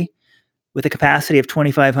City with a capacity of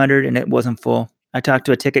 2,500, and it wasn't full. I talked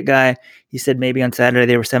to a ticket guy. He said maybe on Saturday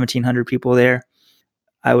there were 1,700 people there.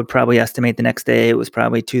 I would probably estimate the next day it was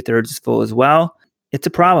probably 2/3 as full as well. It's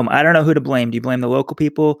a problem. I don't know who to blame. Do you blame the local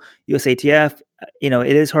people, USATF? It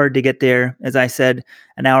is hard to get there. As I said,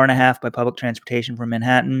 an hour and a half by public transportation from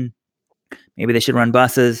Manhattan. Maybe they should run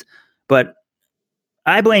buses. But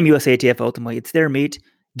I blame USATF ultimately. It's their meet.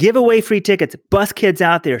 Give away free tickets. Bus kids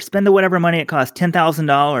out there. Spend the whatever money it costs,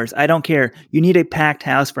 $10,000. I don't care. You need a packed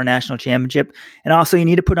house for a national championship. And also you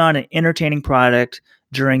need to put on an entertaining product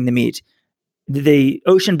during the meet. The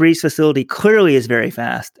Ocean Breeze facility clearly is very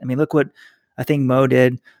fast. Look what Athing Mo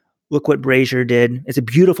did. Look what Brazier did. It's a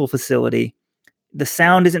beautiful facility. The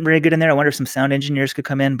sound isn't very good in there. I wonder if some sound engineers could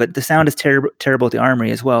come in, but the sound is terrible at the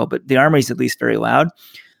Armory as well. But the Armory is at least very loud.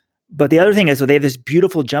 But the other thing is, they have this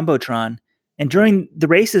beautiful Jumbotron. And during the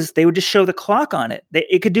races, they would just show the clock on it.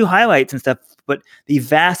 It could do highlights and stuff, but the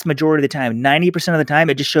vast majority of the time, 90% of the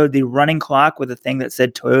time, it just showed the running clock with a thing that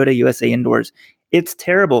said Toyota USA Indoors. It's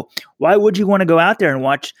terrible. Why would you want to go out there and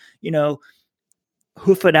watch,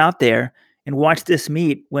 hoof it out there and watch this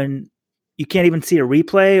meet when you can't even see a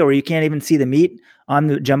replay or you can't even see the meet on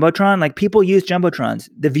the Jumbotron? Like, people use Jumbotrons.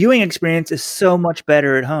 The viewing experience is so much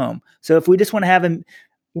better at home. So if we just want to have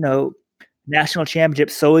national championship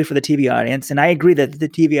solely for the TV audience, and I agree that the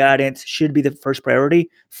TV audience should be the first priority,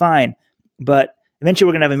 fine. But eventually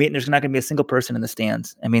we're going to have a meet and there's not going to be a single person in the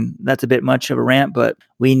stands. That's a bit much of a rant, but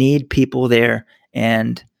we need people there.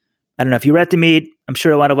 And I don't know if you were at the meet. I'm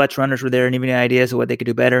sure a lot of Let's Runners were there and even any ideas of what they could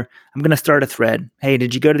do better. I'm going to start a thread. Hey,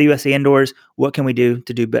 did you go to the USA Indoors? What can we do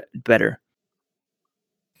to do better?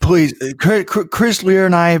 Please, Chris Lear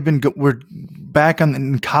and I we're back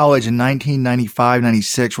in college in 1995,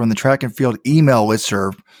 96. We're on the track and field email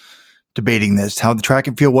listserv debating this, how the track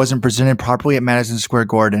and field wasn't presented properly at Madison Square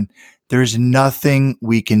Garden. There's nothing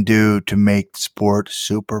we can do to make the sport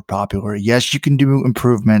super popular. Yes, you can do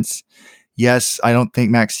improvements. Yes, I don't think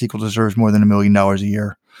Max Sequel deserves more than $1 million a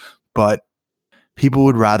year, but people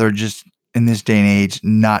would rather just, in this day and age,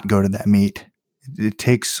 not go to that meet. It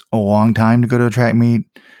takes a long time to go to a track meet.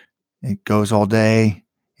 It goes all day.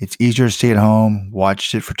 It's easier to stay at home,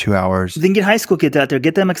 watch it for 2 hours. Then get high school kids out there.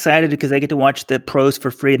 Get them excited because they get to watch the pros for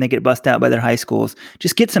free and they get bussed out by their high schools.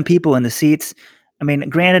 Just get some people in the seats. I mean,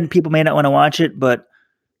 granted, people may not want to watch it, but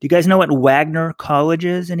do you guys know what Wagner College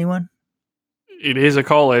is? Anyone? It is a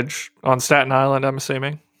college on Staten Island, I'm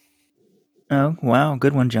assuming. Oh, wow.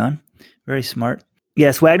 Good one, John. Very smart.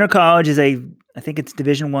 Yes, Wagner College is I think it's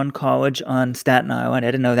Division I college on Staten Island. I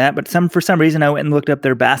didn't know that, but for some reason I went and looked up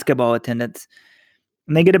their basketball attendance.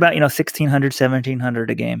 And they get about, 1,600, 1,700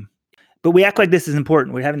 a game. But we act like this is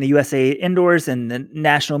important. We're having the USA indoors and the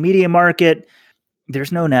national media market.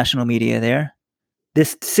 There's no national media there.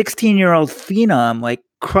 This 16-year-old phenom,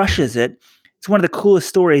 crushes it. It's one of the coolest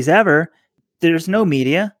stories ever. There's no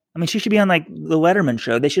media. I mean, she should be on, the Letterman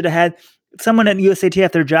show. They should have had someone at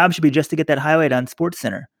USATF. Their job should be just to get that highlight on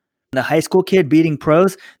SportsCenter. The high school kid beating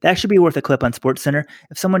pros, that should be worth a clip on SportsCenter.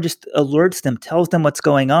 If someone just alerts them, tells them what's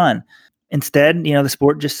going on. Instead, the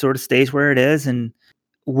sport just sort of stays where it is. And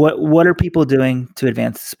what are people doing to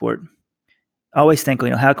advance the sport? Always think,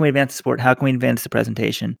 how can we advance the sport? How can we advance the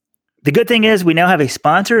presentation? The good thing is we now have a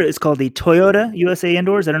sponsor. It's called the Toyota USA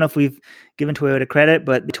Indoors. I don't know if we've given Toyota credit,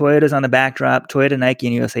 but the Toyota's on the backdrop. Toyota, Nike,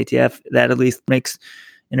 and USATF. That at least makes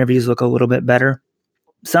interviews look a little bit better.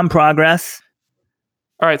 Some progress.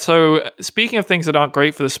 All right, so speaking of things that aren't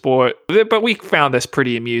great for the sport, but we found this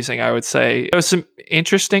pretty amusing, I would say. There was some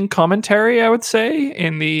interesting commentary, I would say,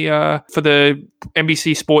 in the for the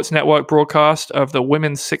NBC Sports Network broadcast of the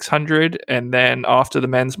women's 600 and then after the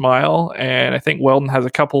men's mile. And I think Weldon has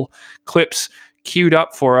a couple clips queued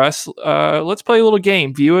up for us. Let's play a little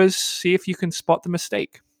game. Viewers, see if you can spot the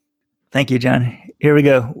mistake. Thank you, John. Here we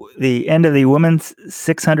go. The end of the women's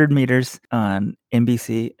 600 meters on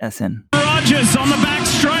NBC SN. Rogers on the back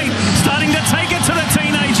straight, starting to take it to the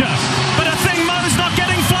teenager. But Athing Mo's not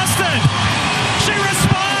getting flustered. She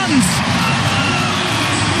responds.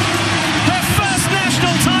 Her first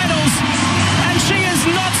national titles, and she is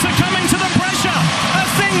not succumbing to the pressure.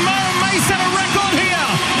 Athing Mo may set a record here.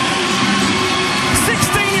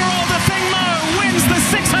 16-year-old Athing Mo wins the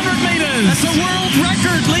 600 meters. That's a world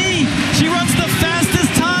record, Lee. She runs the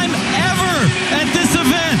fastest time ever at this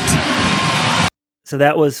event. So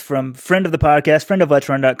that was from friend of the podcast, friend of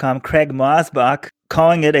Let'sRun.com, Craig Mosbach,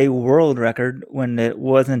 calling it a world record when it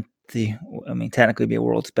wasn't technically be a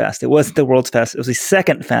world's best. It wasn't the world's fastest. It was the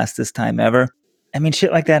second fastest time ever. I mean,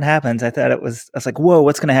 shit like that happens. I was like, whoa,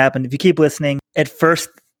 what's going to happen? If you keep listening, at first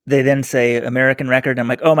they then say American record. I'm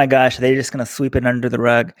like, oh my gosh, they're just going to sweep it under the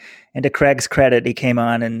rug. And to Craig's credit, he came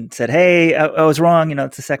on and said, hey, I was wrong.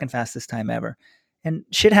 It's the second fastest time ever. And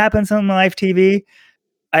shit happens on live TV.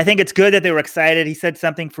 I think it's good that they were excited. He said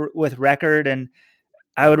something with record, and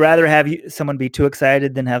I would rather have someone be too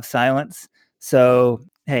excited than have silence. So,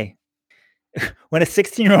 hey, when a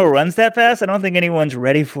 16-year-old runs that fast, I don't think anyone's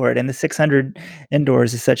ready for it. And the 600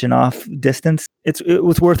 indoors is such an off distance. It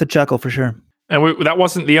was worth a chuckle for sure. And that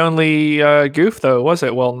wasn't the only goof, though, was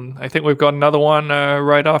it? Well, I think we've got another one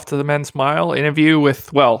right after the men's mile interview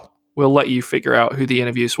with, we'll let you figure out who the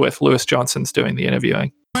interview's with. Lewis Johnson's doing the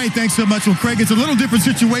interviewing. All right, thanks so much. Well, Craig, it's a little different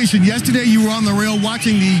situation. Yesterday, you were on the rail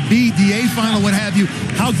watching the B, the A final, what have you.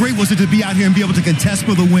 How great was it to be out here and be able to contest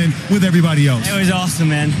for the win with everybody else? It was awesome,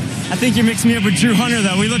 man. I think you're mixing me up with Drew Hunter,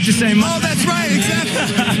 though. We look the same. Oh, that's right,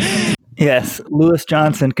 exactly. Yes, Lewis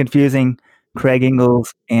Johnson confusing Craig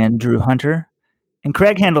Ingalls and Drew Hunter. And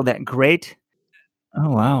Craig handled that great. Oh,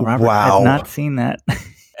 wow, Robert. Wow. I've not seen that.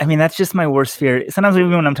 I mean, that's just my worst fear. Sometimes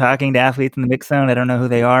even when I'm talking to athletes in the mix zone, I don't know who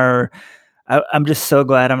they are. I'm just so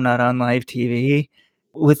glad I'm not on live TV.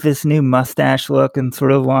 With this new mustache look and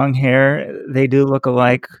sort of long hair, they do look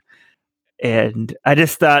alike. And I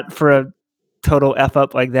just thought for a total F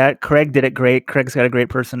up like that, Craig did it great. Craig's got a great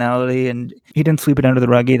personality, and he didn't sweep it under the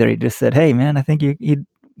rug either. He just said, hey, man, I think he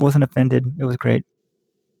wasn't offended. It was great.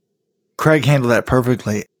 Craig handled that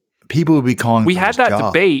perfectly. People would be calling. We had that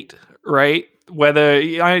debate, right? Whether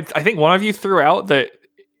I think one of you threw out that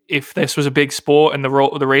if this was a big sport and the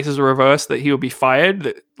races were reversed, that he would be fired,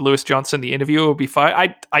 that Lewis Johnson, the interviewer, would be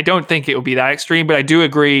fired. I don't think it would be that extreme, but I do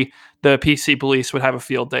agree the PC police would have a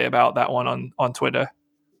field day about that one on Twitter.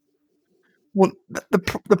 Well,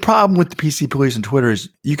 the problem with the PC police on Twitter is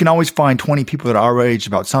you can always find 20 people that are outraged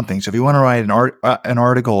about something. So if you want to write an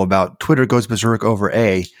article about Twitter goes berserk over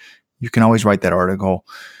A, you can always write that article.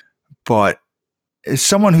 But as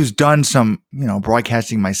someone who's done some,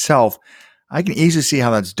 broadcasting myself, I can easily see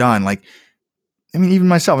how that's done. Even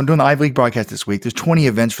myself, I'm doing the Ivy League broadcast this week. There's 20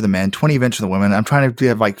 events for the men, 20 events for the women. I'm trying to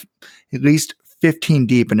have at least 15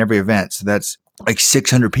 deep in every event. So that's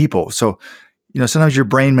 600 people. So sometimes your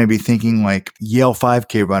brain may be thinking like Yale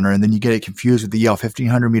 5K runner, and then you get it confused with the Yale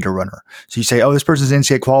 1500 meter runner. So you say, oh, this person's an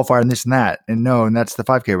NCAA qualifier and this and that. And no, and that's the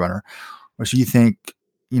 5K runner. Or so you think,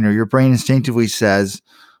 your brain instinctively says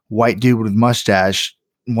white dude with mustache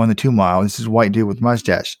won the 2 mile. This is white dude with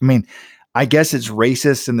mustache. I mean, I guess it's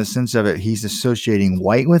racist in the sense of it. He's associating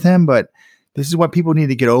white with him, but this is what people need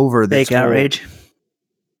to get over. Fake outrage.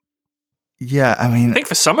 Yeah, I mean, I think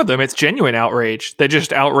for some of them, it's genuine outrage. They're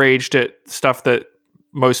just outraged at stuff that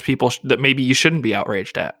most people that maybe you shouldn't be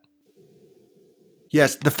outraged at.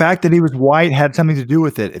 Yes, the fact that he was white had something to do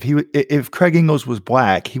with it. If Craig Ingles was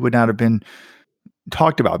black, he would not have been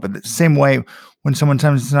talked about. But the same way, when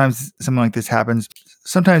sometimes something like this happens,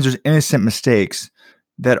 sometimes there's innocent mistakes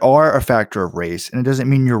that are a factor of race, and it doesn't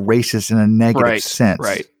mean you're racist in a negative sense.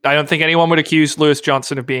 Right. I don't think anyone would accuse Lewis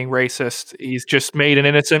Johnson of being racist. He's just made an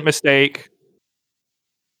innocent mistake.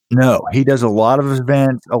 No, he does a lot of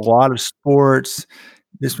events, a lot of sports.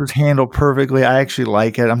 This was handled perfectly. I actually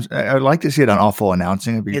like it. I'd like to see it on Awful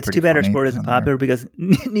Announcing. It's too bad our sport isn't popular because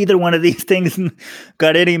neither one of these things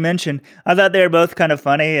got any mention. I thought they were both kind of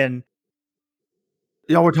funny. And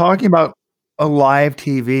we're talking about a live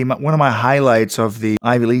TV. One of my highlights of the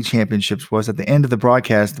Ivy League championships was at the end of the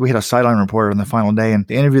broadcast, we had a sideline reporter on the final day, and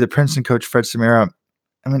they interviewed the Princeton coach, Fred Samara.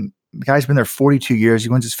 I mean, the guy's been there 42 years. He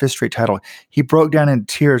wins his 5th straight title. He broke down in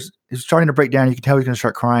tears. He was starting to break down. You could tell he was going to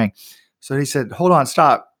start crying. So he said, hold on,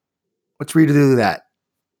 stop. Let's redo that.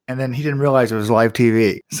 And then he didn't realize it was live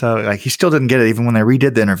TV. So he still didn't get it even when they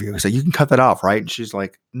redid the interview. He said, you can cut that off, right? And she's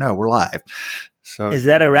like, no, we're live. So is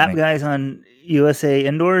that a wrap, guys, on USA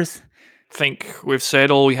Indoors? I think we've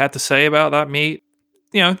said all we had to say about that meet.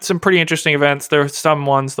 Some pretty interesting events. There are some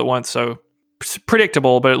ones that weren't so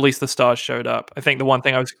predictable, but at least the stars showed up. I think the one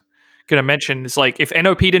thing I was going to mention is if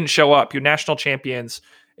NOP didn't show up, your national champions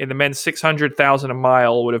in the men's 600,000 a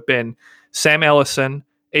mile would have been Sam Ellison,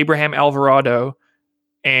 Abraham Alvarado,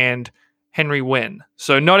 and Henry Wynn.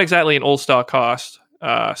 So not exactly an all-star cast.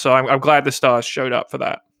 So I'm glad the stars showed up for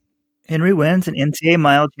that. Henry Wynn's an NCAA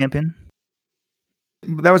mile champion.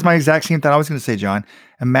 That was my exact same thought I was going to say, John.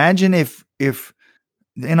 Imagine if the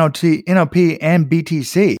NOP and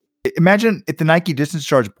BTC. Imagine if the Nike distance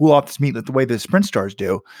stars blew off this meet the way the sprint stars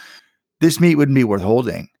do. This meet wouldn't be worth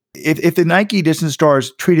holding. If the Nike distance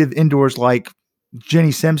stars treated indoors like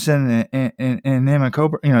Jenny Simpson and Emma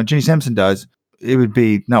Coburn, Jenny Simpson does, it would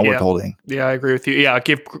be not worth holding. Yeah, I agree with you. Yeah,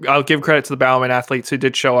 I'll give credit to the Bowerman athletes who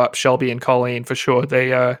did show up, Shelby and Colleen, for sure. They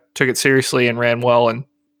took it seriously and ran well, and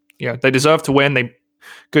they deserve to win.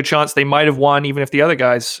 Good chance they might have won even if the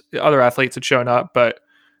other athletes had shown up, but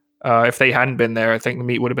if they hadn't been there, I think the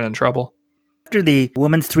meet would have been in trouble. After the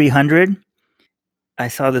women's 300, I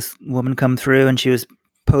saw this woman come through, and she was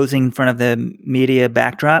posing in front of the media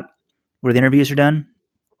backdrop where the interviews are done.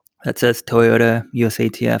 That says Toyota,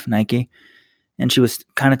 USATF, Nike. And she was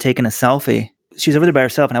kind of taking a selfie. She was over there by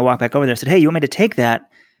herself, and I walked back over there. I said, hey, you want me to take that? And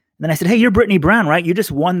then I said, hey, you're Brittany Brown, right? You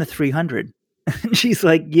just won the 300. And she's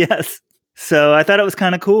like, yes. So I thought it was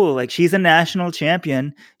kind of cool. She's a national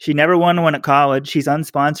champion. She never won one at college. She's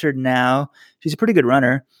unsponsored now. She's a pretty good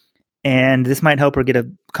runner. And this might help her get a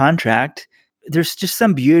contract. There's just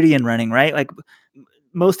some beauty in running, right?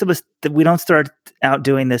 Most of us, we don't start out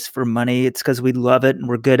doing this for money. It's because we love it and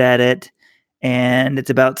we're good at it. And it's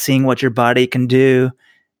about seeing what your body can do.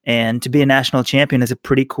 And to be a national champion is a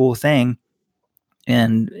pretty cool thing.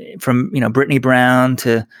 And from, Brittany Brown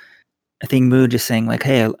to Athing Mu just saying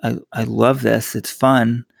hey, I love this. It's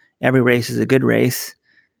fun. Every race is a good race.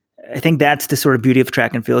 I think that's the sort of beauty of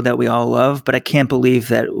track and field that we all love. But I can't believe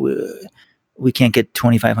that we can't get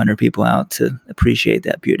 2,500 people out to appreciate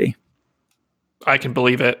that beauty. I can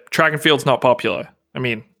believe it. Track and field's not popular. I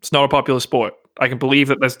mean, it's not a popular sport. I can believe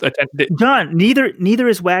that there's John, neither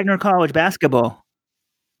is Wagner College basketball.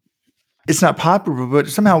 It's not popular, but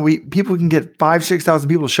somehow people can get 5,000-6,000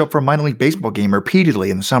 people to show up for a minor league baseball game repeatedly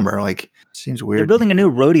in the summer. Seems weird. They're building a new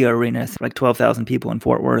rodeo arena. It's 12,000 people in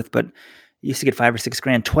Fort Worth, but you used to get $5,000 or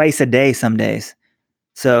 $6,000 twice a day some days.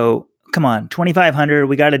 So come on, 2,500.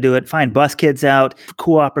 We got to do it. Find bus kids out.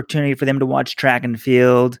 Cool opportunity for them to watch track and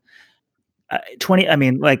field. 20. I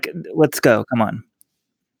mean, let's go. Come on.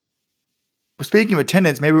 Well, speaking of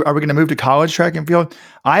attendance, maybe are we going to move to college track and field?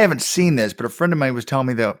 I haven't seen this, but a friend of mine was telling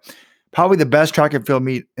me that probably the best track and field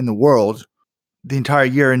meet in the world, the entire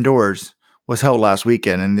year indoors, was held last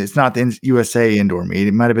weekend. And it's not the USA indoor meet.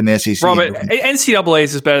 It might have been the SEC. Robert,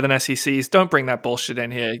 NCAA's is better than SEC's. Don't bring that bullshit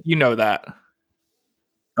in here. You know that.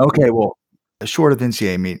 Okay, well, short of the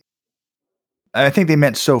NCAA meet. I think they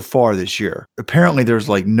meant so far this year. Apparently there's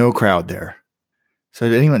no crowd there. So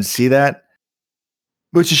did anyone see that?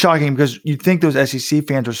 Which is shocking because you'd think those SEC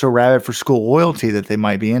fans are so rabid for school loyalty that they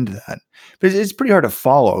might be into that. But it's pretty hard to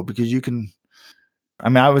follow because you can. I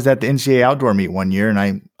mean, I was at the NCAA outdoor meet one year,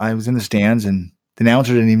 and I was in the stands, and the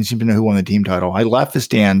announcer didn't even seem to know who won the team title. I left the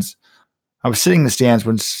stands. I was sitting in the stands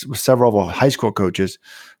with several of the high school coaches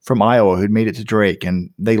from Iowa who'd made it to Drake, and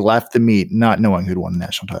they left the meet not knowing who'd won the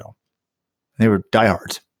national title. They were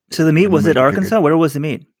diehards. So the meet was at Arkansas? Where was the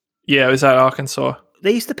meet? Yeah, it was at Arkansas.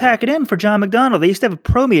 They used to pack it in for John McDonald. They used to have a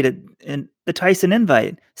pro meet in the Tyson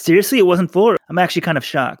Invite. Seriously, it wasn't full? I'm actually kind of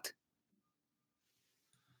shocked.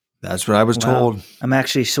 That's what I was told. I'm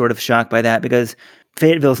actually sort of shocked by that because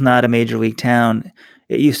Fayetteville's not a major league town.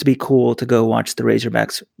 It used to be cool to go watch the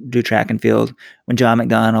Razorbacks do track and field when John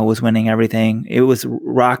McDonald was winning everything. It was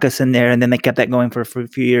raucous in there, and then they kept that going for a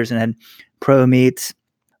few years and had pro meets.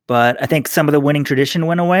 But I think some of the winning tradition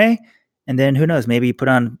went away, and then who knows, maybe you put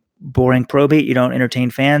on boring pro beat, you don't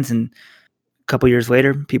entertain fans, and a couple years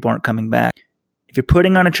later, people aren't coming back. If you're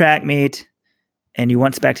putting on a track meet and you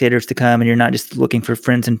want spectators to come and you're not just looking for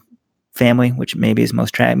friends and family, which maybe is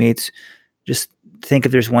most track meets, just think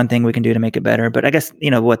if there's one thing we can do to make it better. But I guess,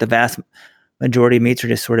 the vast majority of meets are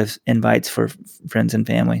just sort of invites for friends and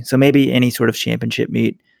family. So maybe any sort of championship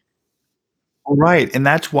meet. Right. And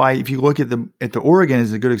that's why if you look at the Oregon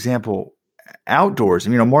is a good example outdoors.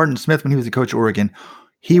 Martin Smith, when he was the coach of Oregon,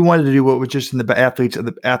 he wanted to do what was just in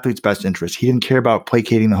the athlete's best interest. He didn't care about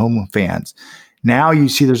placating the home fans. Now you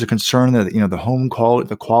see there's a concern that,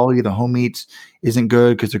 the quality of the home meets isn't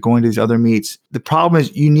good because they're going to these other meets. The problem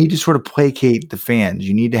is you need to sort of placate the fans.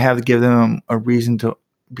 You need to give them a reason to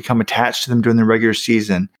become attached to them during the regular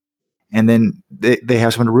season. And then they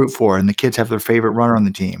have someone to root for, and the kids have their favorite runner on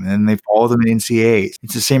the team, and then they follow them in NCAAs.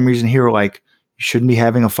 It's the same reason here, like you shouldn't be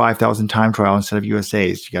having a 5,000 time trial instead of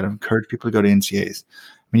USAs. You got to encourage people to go to NCAAs.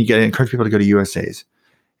 You got to encourage people to go to USAs.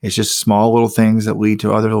 It's just small little things that lead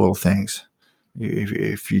to other little things.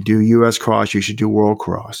 If you do US cross, you should do world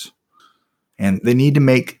cross. And they need to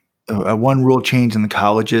make a one rule change in the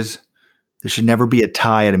colleges. There should never be a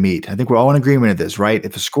tie at a meet. I think we're all in agreement of this, right?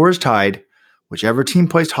 If the score is tied, whichever team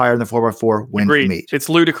placed higher in the 4x4 wins the meet. It's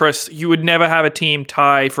ludicrous. You would never have a team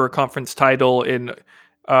tie for a conference title in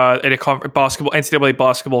a NCAA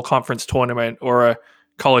basketball conference tournament or a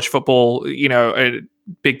college football, a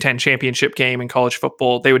Big Ten championship game in college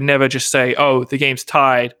football. They would never just say, oh, the game's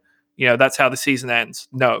tied. That's how the season ends.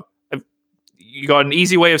 No. You got an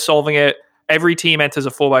easy way of solving it. Every team enters a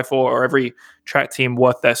 4x4, or every track team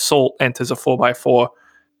worth their salt enters a 4x4.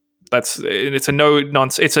 It's a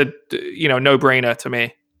no-brainer to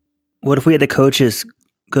me. What if we had the coaches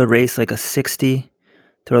go race like a 60,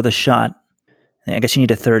 throw the shot? I guess you need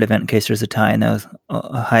a third event in case there's a tie and that was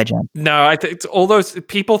a high jump. No, I think all those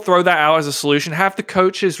people throw that out as a solution. Have the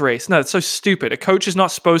coaches race. No, it's so stupid. A coach is not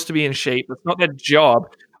supposed to be in shape. It's not their job.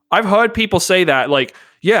 I've heard people say that, like,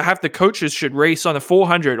 yeah, half the coaches should race on the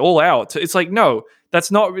 400 all out. It's like, no,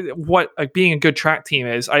 that's not what being a good track team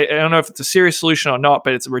is. I don't know if it's a serious solution or not,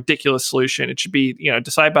 but it's a ridiculous solution. It should be,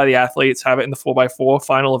 decided by the athletes, have it in the 4x4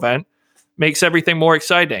 final event. Makes everything more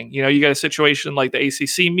exciting. You get a situation like the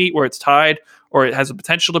ACC meet where it's tied or it has the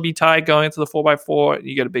potential to be tied going into the 4x4, and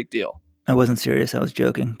you get a big deal. I wasn't serious. I was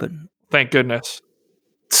joking, but thank goodness.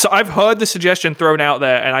 So I've heard the suggestion thrown out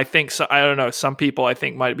there, and I think I don't know, some people I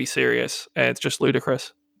think might be serious, and it's just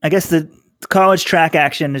ludicrous. I guess the college track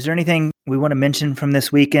action, is there anything we want to mention from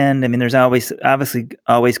this weekend? I mean, there's obviously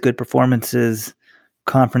always good performances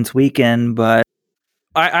conference weekend, but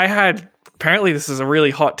I had, apparently this is a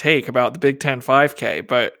really hot take about the Big Ten 5K,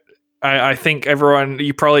 but I think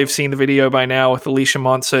you probably have seen the video by now with Alicia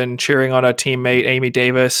Monson cheering on her teammate Amy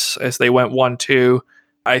Davis as they went 1-2.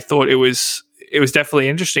 I thought it was definitely an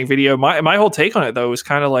interesting video. My whole take on it, though, was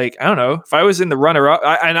kind of like, I don't know, if I was in the runner-up,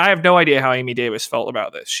 and I have no idea how Amy Davis felt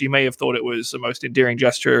about this. She may have thought it was the most endearing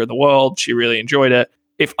gesture in the world. She really enjoyed it.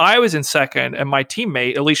 If I was in second and my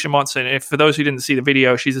teammate, Alicia Monson, if for those who didn't see the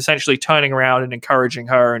video, she's essentially turning around and encouraging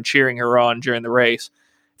her and cheering her on during the race.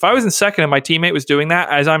 If I was in second and my teammate was doing that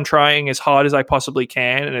as I'm trying as hard as I possibly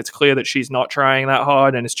can, and it's clear that she's not trying that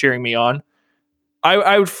hard and is cheering me on,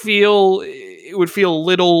 I would feel it would feel a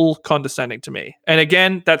little condescending to me. And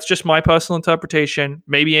again, that's just my personal interpretation.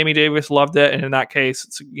 Maybe Amy Davis loved it, and in that case,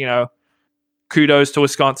 it's kudos to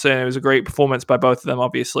Wisconsin. It was a great performance by both of them,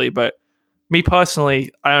 obviously. But me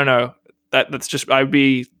personally, I don't know. That's just I'd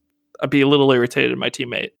be a little irritated at my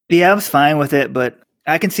teammate. Yeah, I was fine with it, but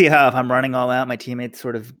I can see how if I'm running all out, my teammate's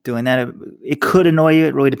sort of doing that. It could annoy you.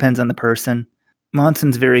 It really depends on the person.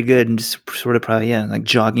 Monson's very good and just sort of probably, like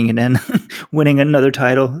jogging it in, winning another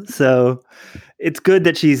title. So it's good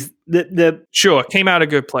that she's sure came out a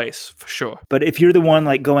good place for sure. But if you're the one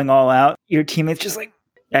like going all out, your teammate's just like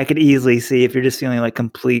I could easily see if you're just feeling like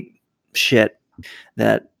complete shit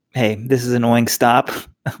that, hey, this is an annoying stop.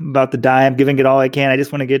 I'm about to die. I'm giving it all I can. I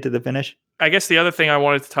just want to get to the finish. I guess the other thing I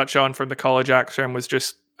wanted to touch on from the college action was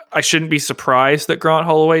just, I shouldn't be surprised that Grant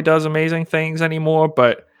Holloway does amazing things anymore,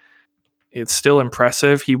 but it's still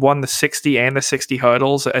impressive. He won the 60 and the 60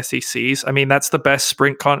 hurdles at SECs. I mean, that's the best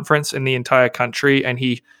sprint conference in the entire country, and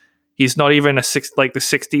he's not even the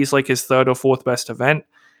 60s, like his third or fourth best event.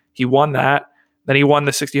 He won that. Then he won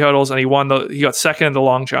the 60 hurdles, and he got second in the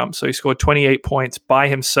long jump. So he scored 28 points by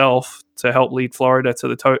himself to help lead Florida to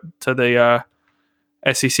the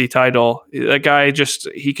SEC title. That guy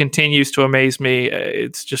he continues to amaze me.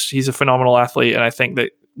 It's just, he's a phenomenal athlete, and I think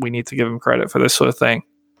that we need to give him credit for this sort of thing.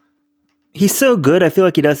 He's so good. I feel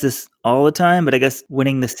like he does this all the time, but I guess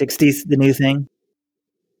winning the 60s, the new thing.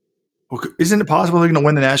 Well, isn't it possible they're going to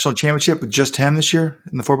win the national championship with just him this year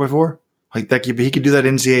in the 4x4? Like that, he could do that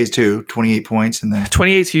in NCAAs too. 28 points, and then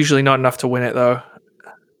 28 is usually not enough to win it, though.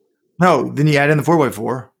 No, then you add in the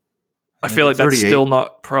 4x4. I feel like that's still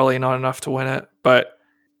probably not enough to win it, but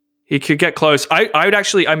he could get close.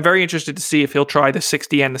 I'm very interested to see if he'll try the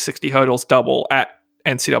 60 and the 60 hurdles double at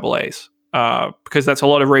NCAAs, because that's a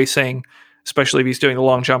lot of racing, especially if he's doing the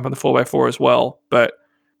long jump and the 4x4 as well. But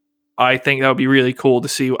I think that would be really cool to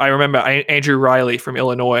see. I remember Andrew Riley from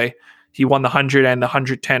Illinois. He won the 100 and the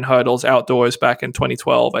 110 hurdles outdoors back in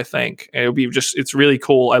 2012, I think. And it's really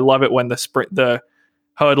cool. I love it when the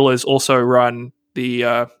hurdlers also run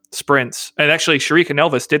the sprints. And actually, Sharika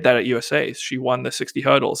Nelvis did that at USA. She won the 60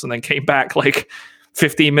 hurdles and then came back like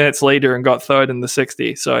 15 minutes later and got third in the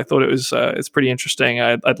 60. So I thought it's pretty interesting.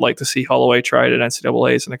 I'd like to see Holloway try it at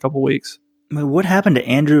NCAAs in a couple weeks. What happened to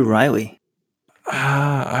Andrew Riley?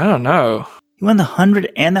 I don't know. He won the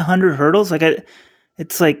 100 and the 100 hurdles?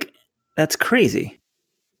 It's like, that's crazy.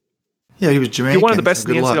 Yeah, he was Jamaican. You're one of the best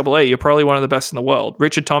in the NCAA. You're probably one of the best in the world.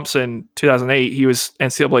 Richard Thompson, 2008, he was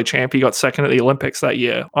NCAA champ. He got second at the Olympics that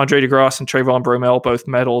year. Andre DeGrasse and Trayvon Bromell both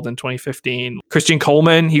medaled in 2015. Christian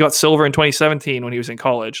Coleman, he got silver in 2017 when he was in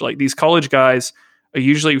college. Like, these college guys are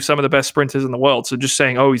usually some of the best sprinters in the world. So just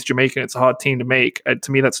saying, oh, he's Jamaican, it's a hard team to make,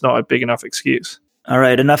 to me, that's not a big enough excuse. All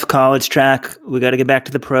right, enough college track. We got to get back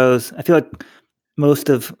to the pros. I feel like most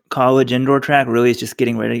of college indoor track really is just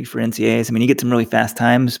getting ready for NCAAs. I mean, you get some really fast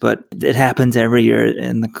times, but it happens every year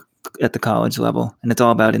at the college level, and it's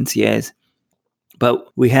all about NCAAs. But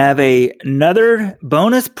we have another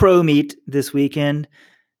bonus pro meet this weekend,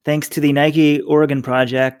 thanks to the Nike Oregon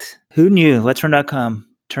Project. Who knew? LetsRun.com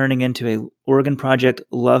turning into a Oregon Project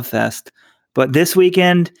Lovefest. But this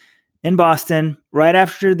weekend in Boston, right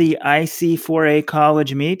after the IC4A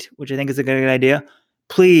college meet, which I think is a good idea,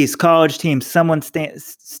 please, college teams, someone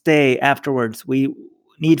stay afterwards. We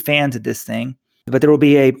need fans at this thing. But there will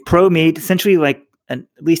be a pro meet, essentially like at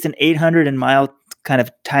least an 800 mile kind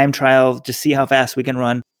of time trial, just see how fast we can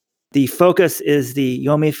run. The focus is the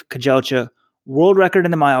Yomif Kejelcha world record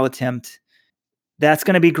in the mile attempt. That's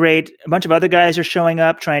going to be great. A bunch of other guys are showing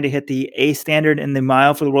up, trying to hit the A standard in the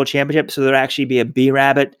mile for the world championship. So there'll actually be a B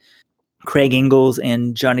rabbit. Craig Ingalls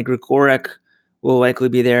and Johnny Grigorek will likely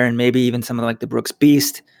be there, and maybe even someone like the Brooks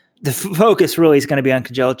Beast. The focus really is going to be on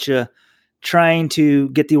Kejelcha trying to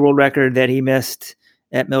get the world record that he missed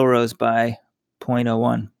at Milrose by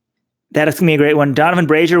 0.01. That is going to be a great one. Donavan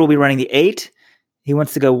Brazier will be running the 8. He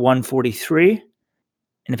wants to go 143.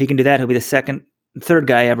 And if he can do that, he'll be the third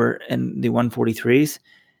guy ever in the 143s.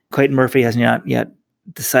 Clayton Murphy has not yet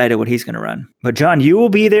decided what he's going to run. But John, you will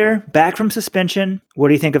be there, back from suspension. What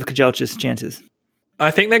do you think of Kejelcha's chances? I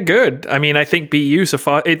think they're good. I mean, I think BU's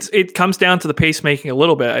it comes down to the pacemaking a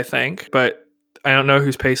little bit, I think, but I don't know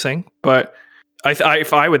who's pacing. But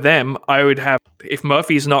if I were them, I would have, if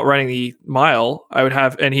Murphy's not running the mile, I would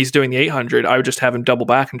have, and he's doing the 800, I would just have him double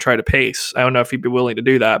back and try to pace. I don't know if he'd be willing to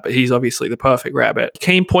do that, but he's obviously the perfect rabbit.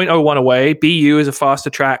 Came 0.01 away. BU is a faster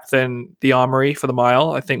track than the Armory for the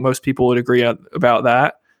mile. I think most people would agree about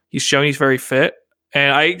that. He's shown he's very fit.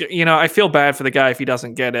 And I feel bad for the guy if he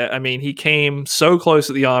doesn't get it. I mean, he came so close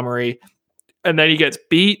at the Armory, and then he gets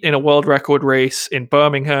beat in a world record race in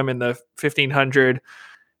Birmingham in the 1500.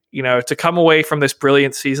 To come away from this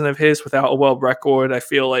brilliant season of his without a world record, I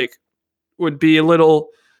feel like would be a little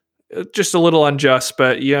unjust.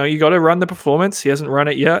 But, you got to run the performance. He hasn't run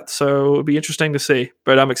it yet, so it'll be interesting to see.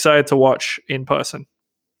 But I'm excited to watch in person.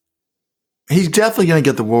 He's definitely going to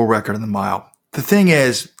get the world record in the mile. The thing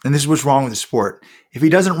is, and this is what's wrong with the sport, if he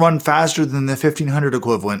doesn't run faster than the 1500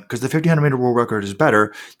 equivalent, because the 1500 meter world record is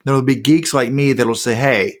better, there'll be geeks like me that'll say,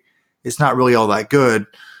 hey, it's not really all that good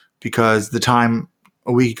because the time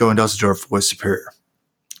a week ago in Dusseldorf was superior.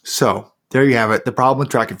 So there you have it. The problem with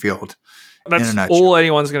track and field. That's all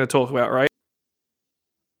anyone's going to talk about, right?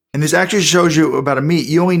 And this actually shows you about a meet.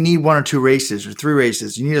 You only need 1 or 2 races or 3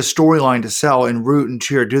 races. You need a storyline to sell and root and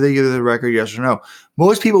cheer. Do they get the record? Yes or no?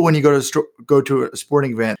 Most people, when you go to a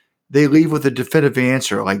sporting event, they leave with a definitive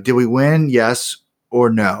answer. Like, did we win? Yes or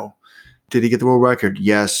no. Did he get the world record?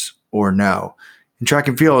 Yes or no. In track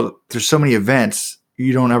and field, there's so many events,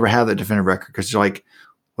 you don't ever have that definitive record because you're like,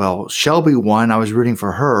 well, Shelby won. I was rooting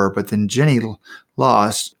for her, but then Jenny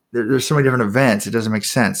lost. There's so many different events. It doesn't make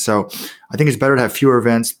sense. So I think it's better to have fewer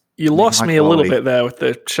events. You lost me a little bit there with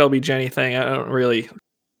the Shelby Jenny thing. I don't really.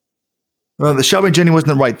 Well, the Shelby Jenny wasn't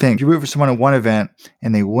the right thing. If you root for someone in one event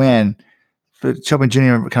and they win, but Shelby and Jenny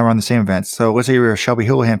are kind of run the same events. So let's say you're a Shelby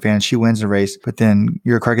Houlihan fan, she wins the race, but then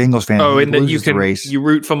you're a Craig Ingles fan. Oh, and you can you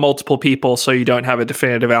root for multiple people, so you don't have a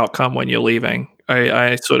definitive outcome when you're leaving.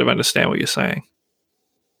 I sort of understand what you're saying.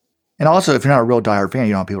 And also, if you're not a real diehard fan,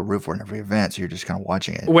 you don't have people to root for in every event, so you're just kind of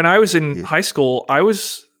watching it. When I was in high school, I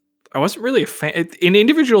wasn't really a fan. In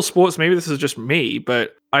individual sports, maybe this is just me,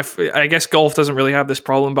 but I guess golf doesn't really have this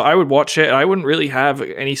problem, but I would watch it. I wouldn't really have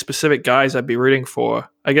any specific guys I'd be rooting for.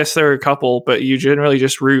 I guess there are a couple, but you generally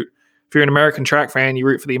just root. If you're an American track fan, you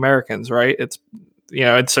root for the Americans, right? It's,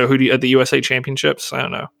 and so who do you, at the USA Championships? I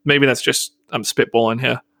don't know. Maybe that's just, I'm spitballing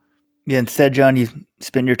here. Yeah, instead, John, you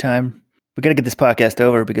spend your time. We got to get this podcast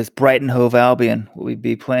over because Brighton Hove Albion will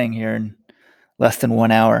be playing here in less than 1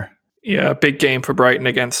 hour. Yeah, big game for Brighton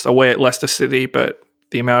against away at Leicester City, but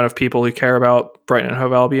the amount of people who care about Brighton and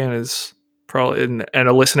Hove Albion is probably, and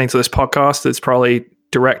are listening to this podcast, it's probably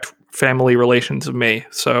direct family relations of me.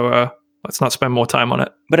 So let's not spend more time on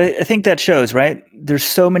it. But I think that shows, right? There's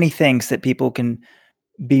so many things that people can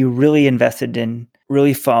be really invested in,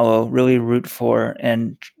 really follow, really root for,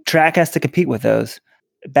 and track has to compete with those.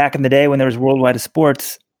 Back in the day when there was worldwide of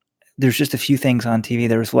sports, there's just a few things on TV.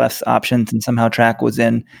 There was less options, and somehow track was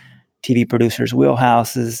in TV producers'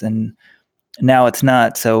 wheelhouses, and now it's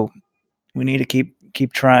not. So we need to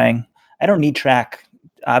keep trying. I don't need track,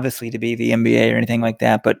 obviously, to be the NBA or anything like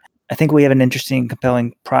that, but I think we have an interesting,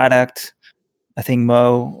 compelling product. I think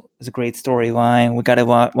Mo is a great storyline. We got a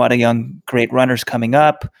lot of young, great runners coming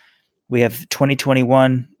up. We have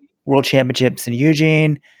 2021 World Championships in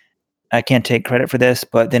Eugene. I can't take credit for this,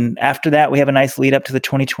 but then after that, we have a nice lead up to the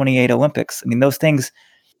 2028 Olympics. I mean, those things,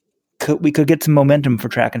 we could get some momentum for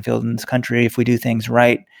track and field in this country if we do things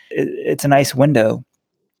right. It's a nice window.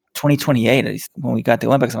 2028, when we got the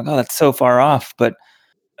Olympics, I'm like, oh, that's so far off. But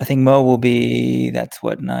I think Mo will be, that's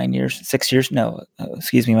what, 9 years, 6 years? No,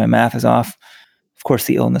 excuse me, my math is off. Of course,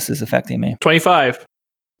 the illness is affecting me. 25.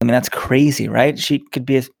 I mean, that's crazy, right? She could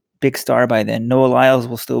be a big star by then. Noah Lyles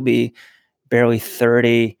will still be barely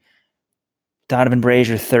 30. Donavan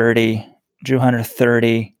Brazier, 30. Drew Hunter,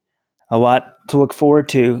 30. A lot to look forward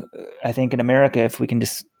to, I think, in America if we can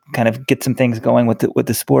just kind of get some things going with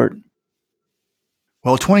the sport.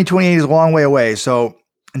 Well, 2028 is a long way away, so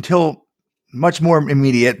until much more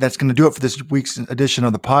immediate, that's going to do it for this week's edition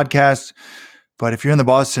of the podcast. But if you're in the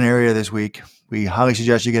Boston area this week, we highly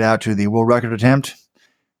suggest you get out to the world record attempt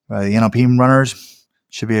by the NOP runners.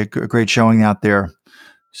 Should be a great showing out there.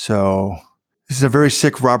 So this is a very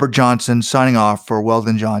sick Robert Johnson signing off for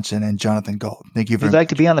Weldon Johnson and Jonathan Gold. Thank you. If you'd like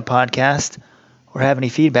to be on the podcast or have any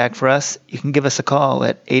feedback for us, you can give us a call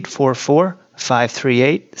at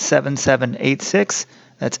 844-538-7786.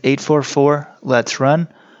 That's 844-LET'S-RUN.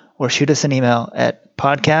 Or shoot us an email at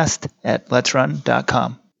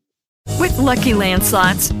podcast@letsrun.com. With Lucky Land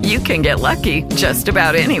Slots, you can get lucky just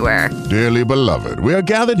about anywhere. Dearly beloved, we are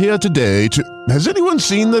gathered here today to... Has anyone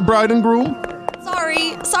seen the bride and groom?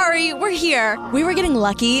 Sorry, we're here. We were getting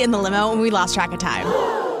lucky in the limo and we lost track of time.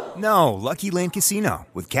 No, Lucky Land Casino,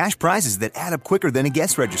 with cash prizes that add up quicker than a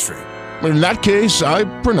guest registry. In that case, I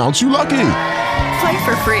pronounce you lucky. Play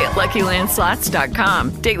for free at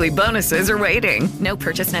LuckyLandSlots.com. Daily bonuses are waiting. No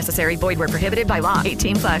purchase necessary. Void where prohibited by law.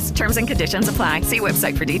 18+. Terms and conditions apply. See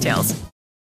website for details.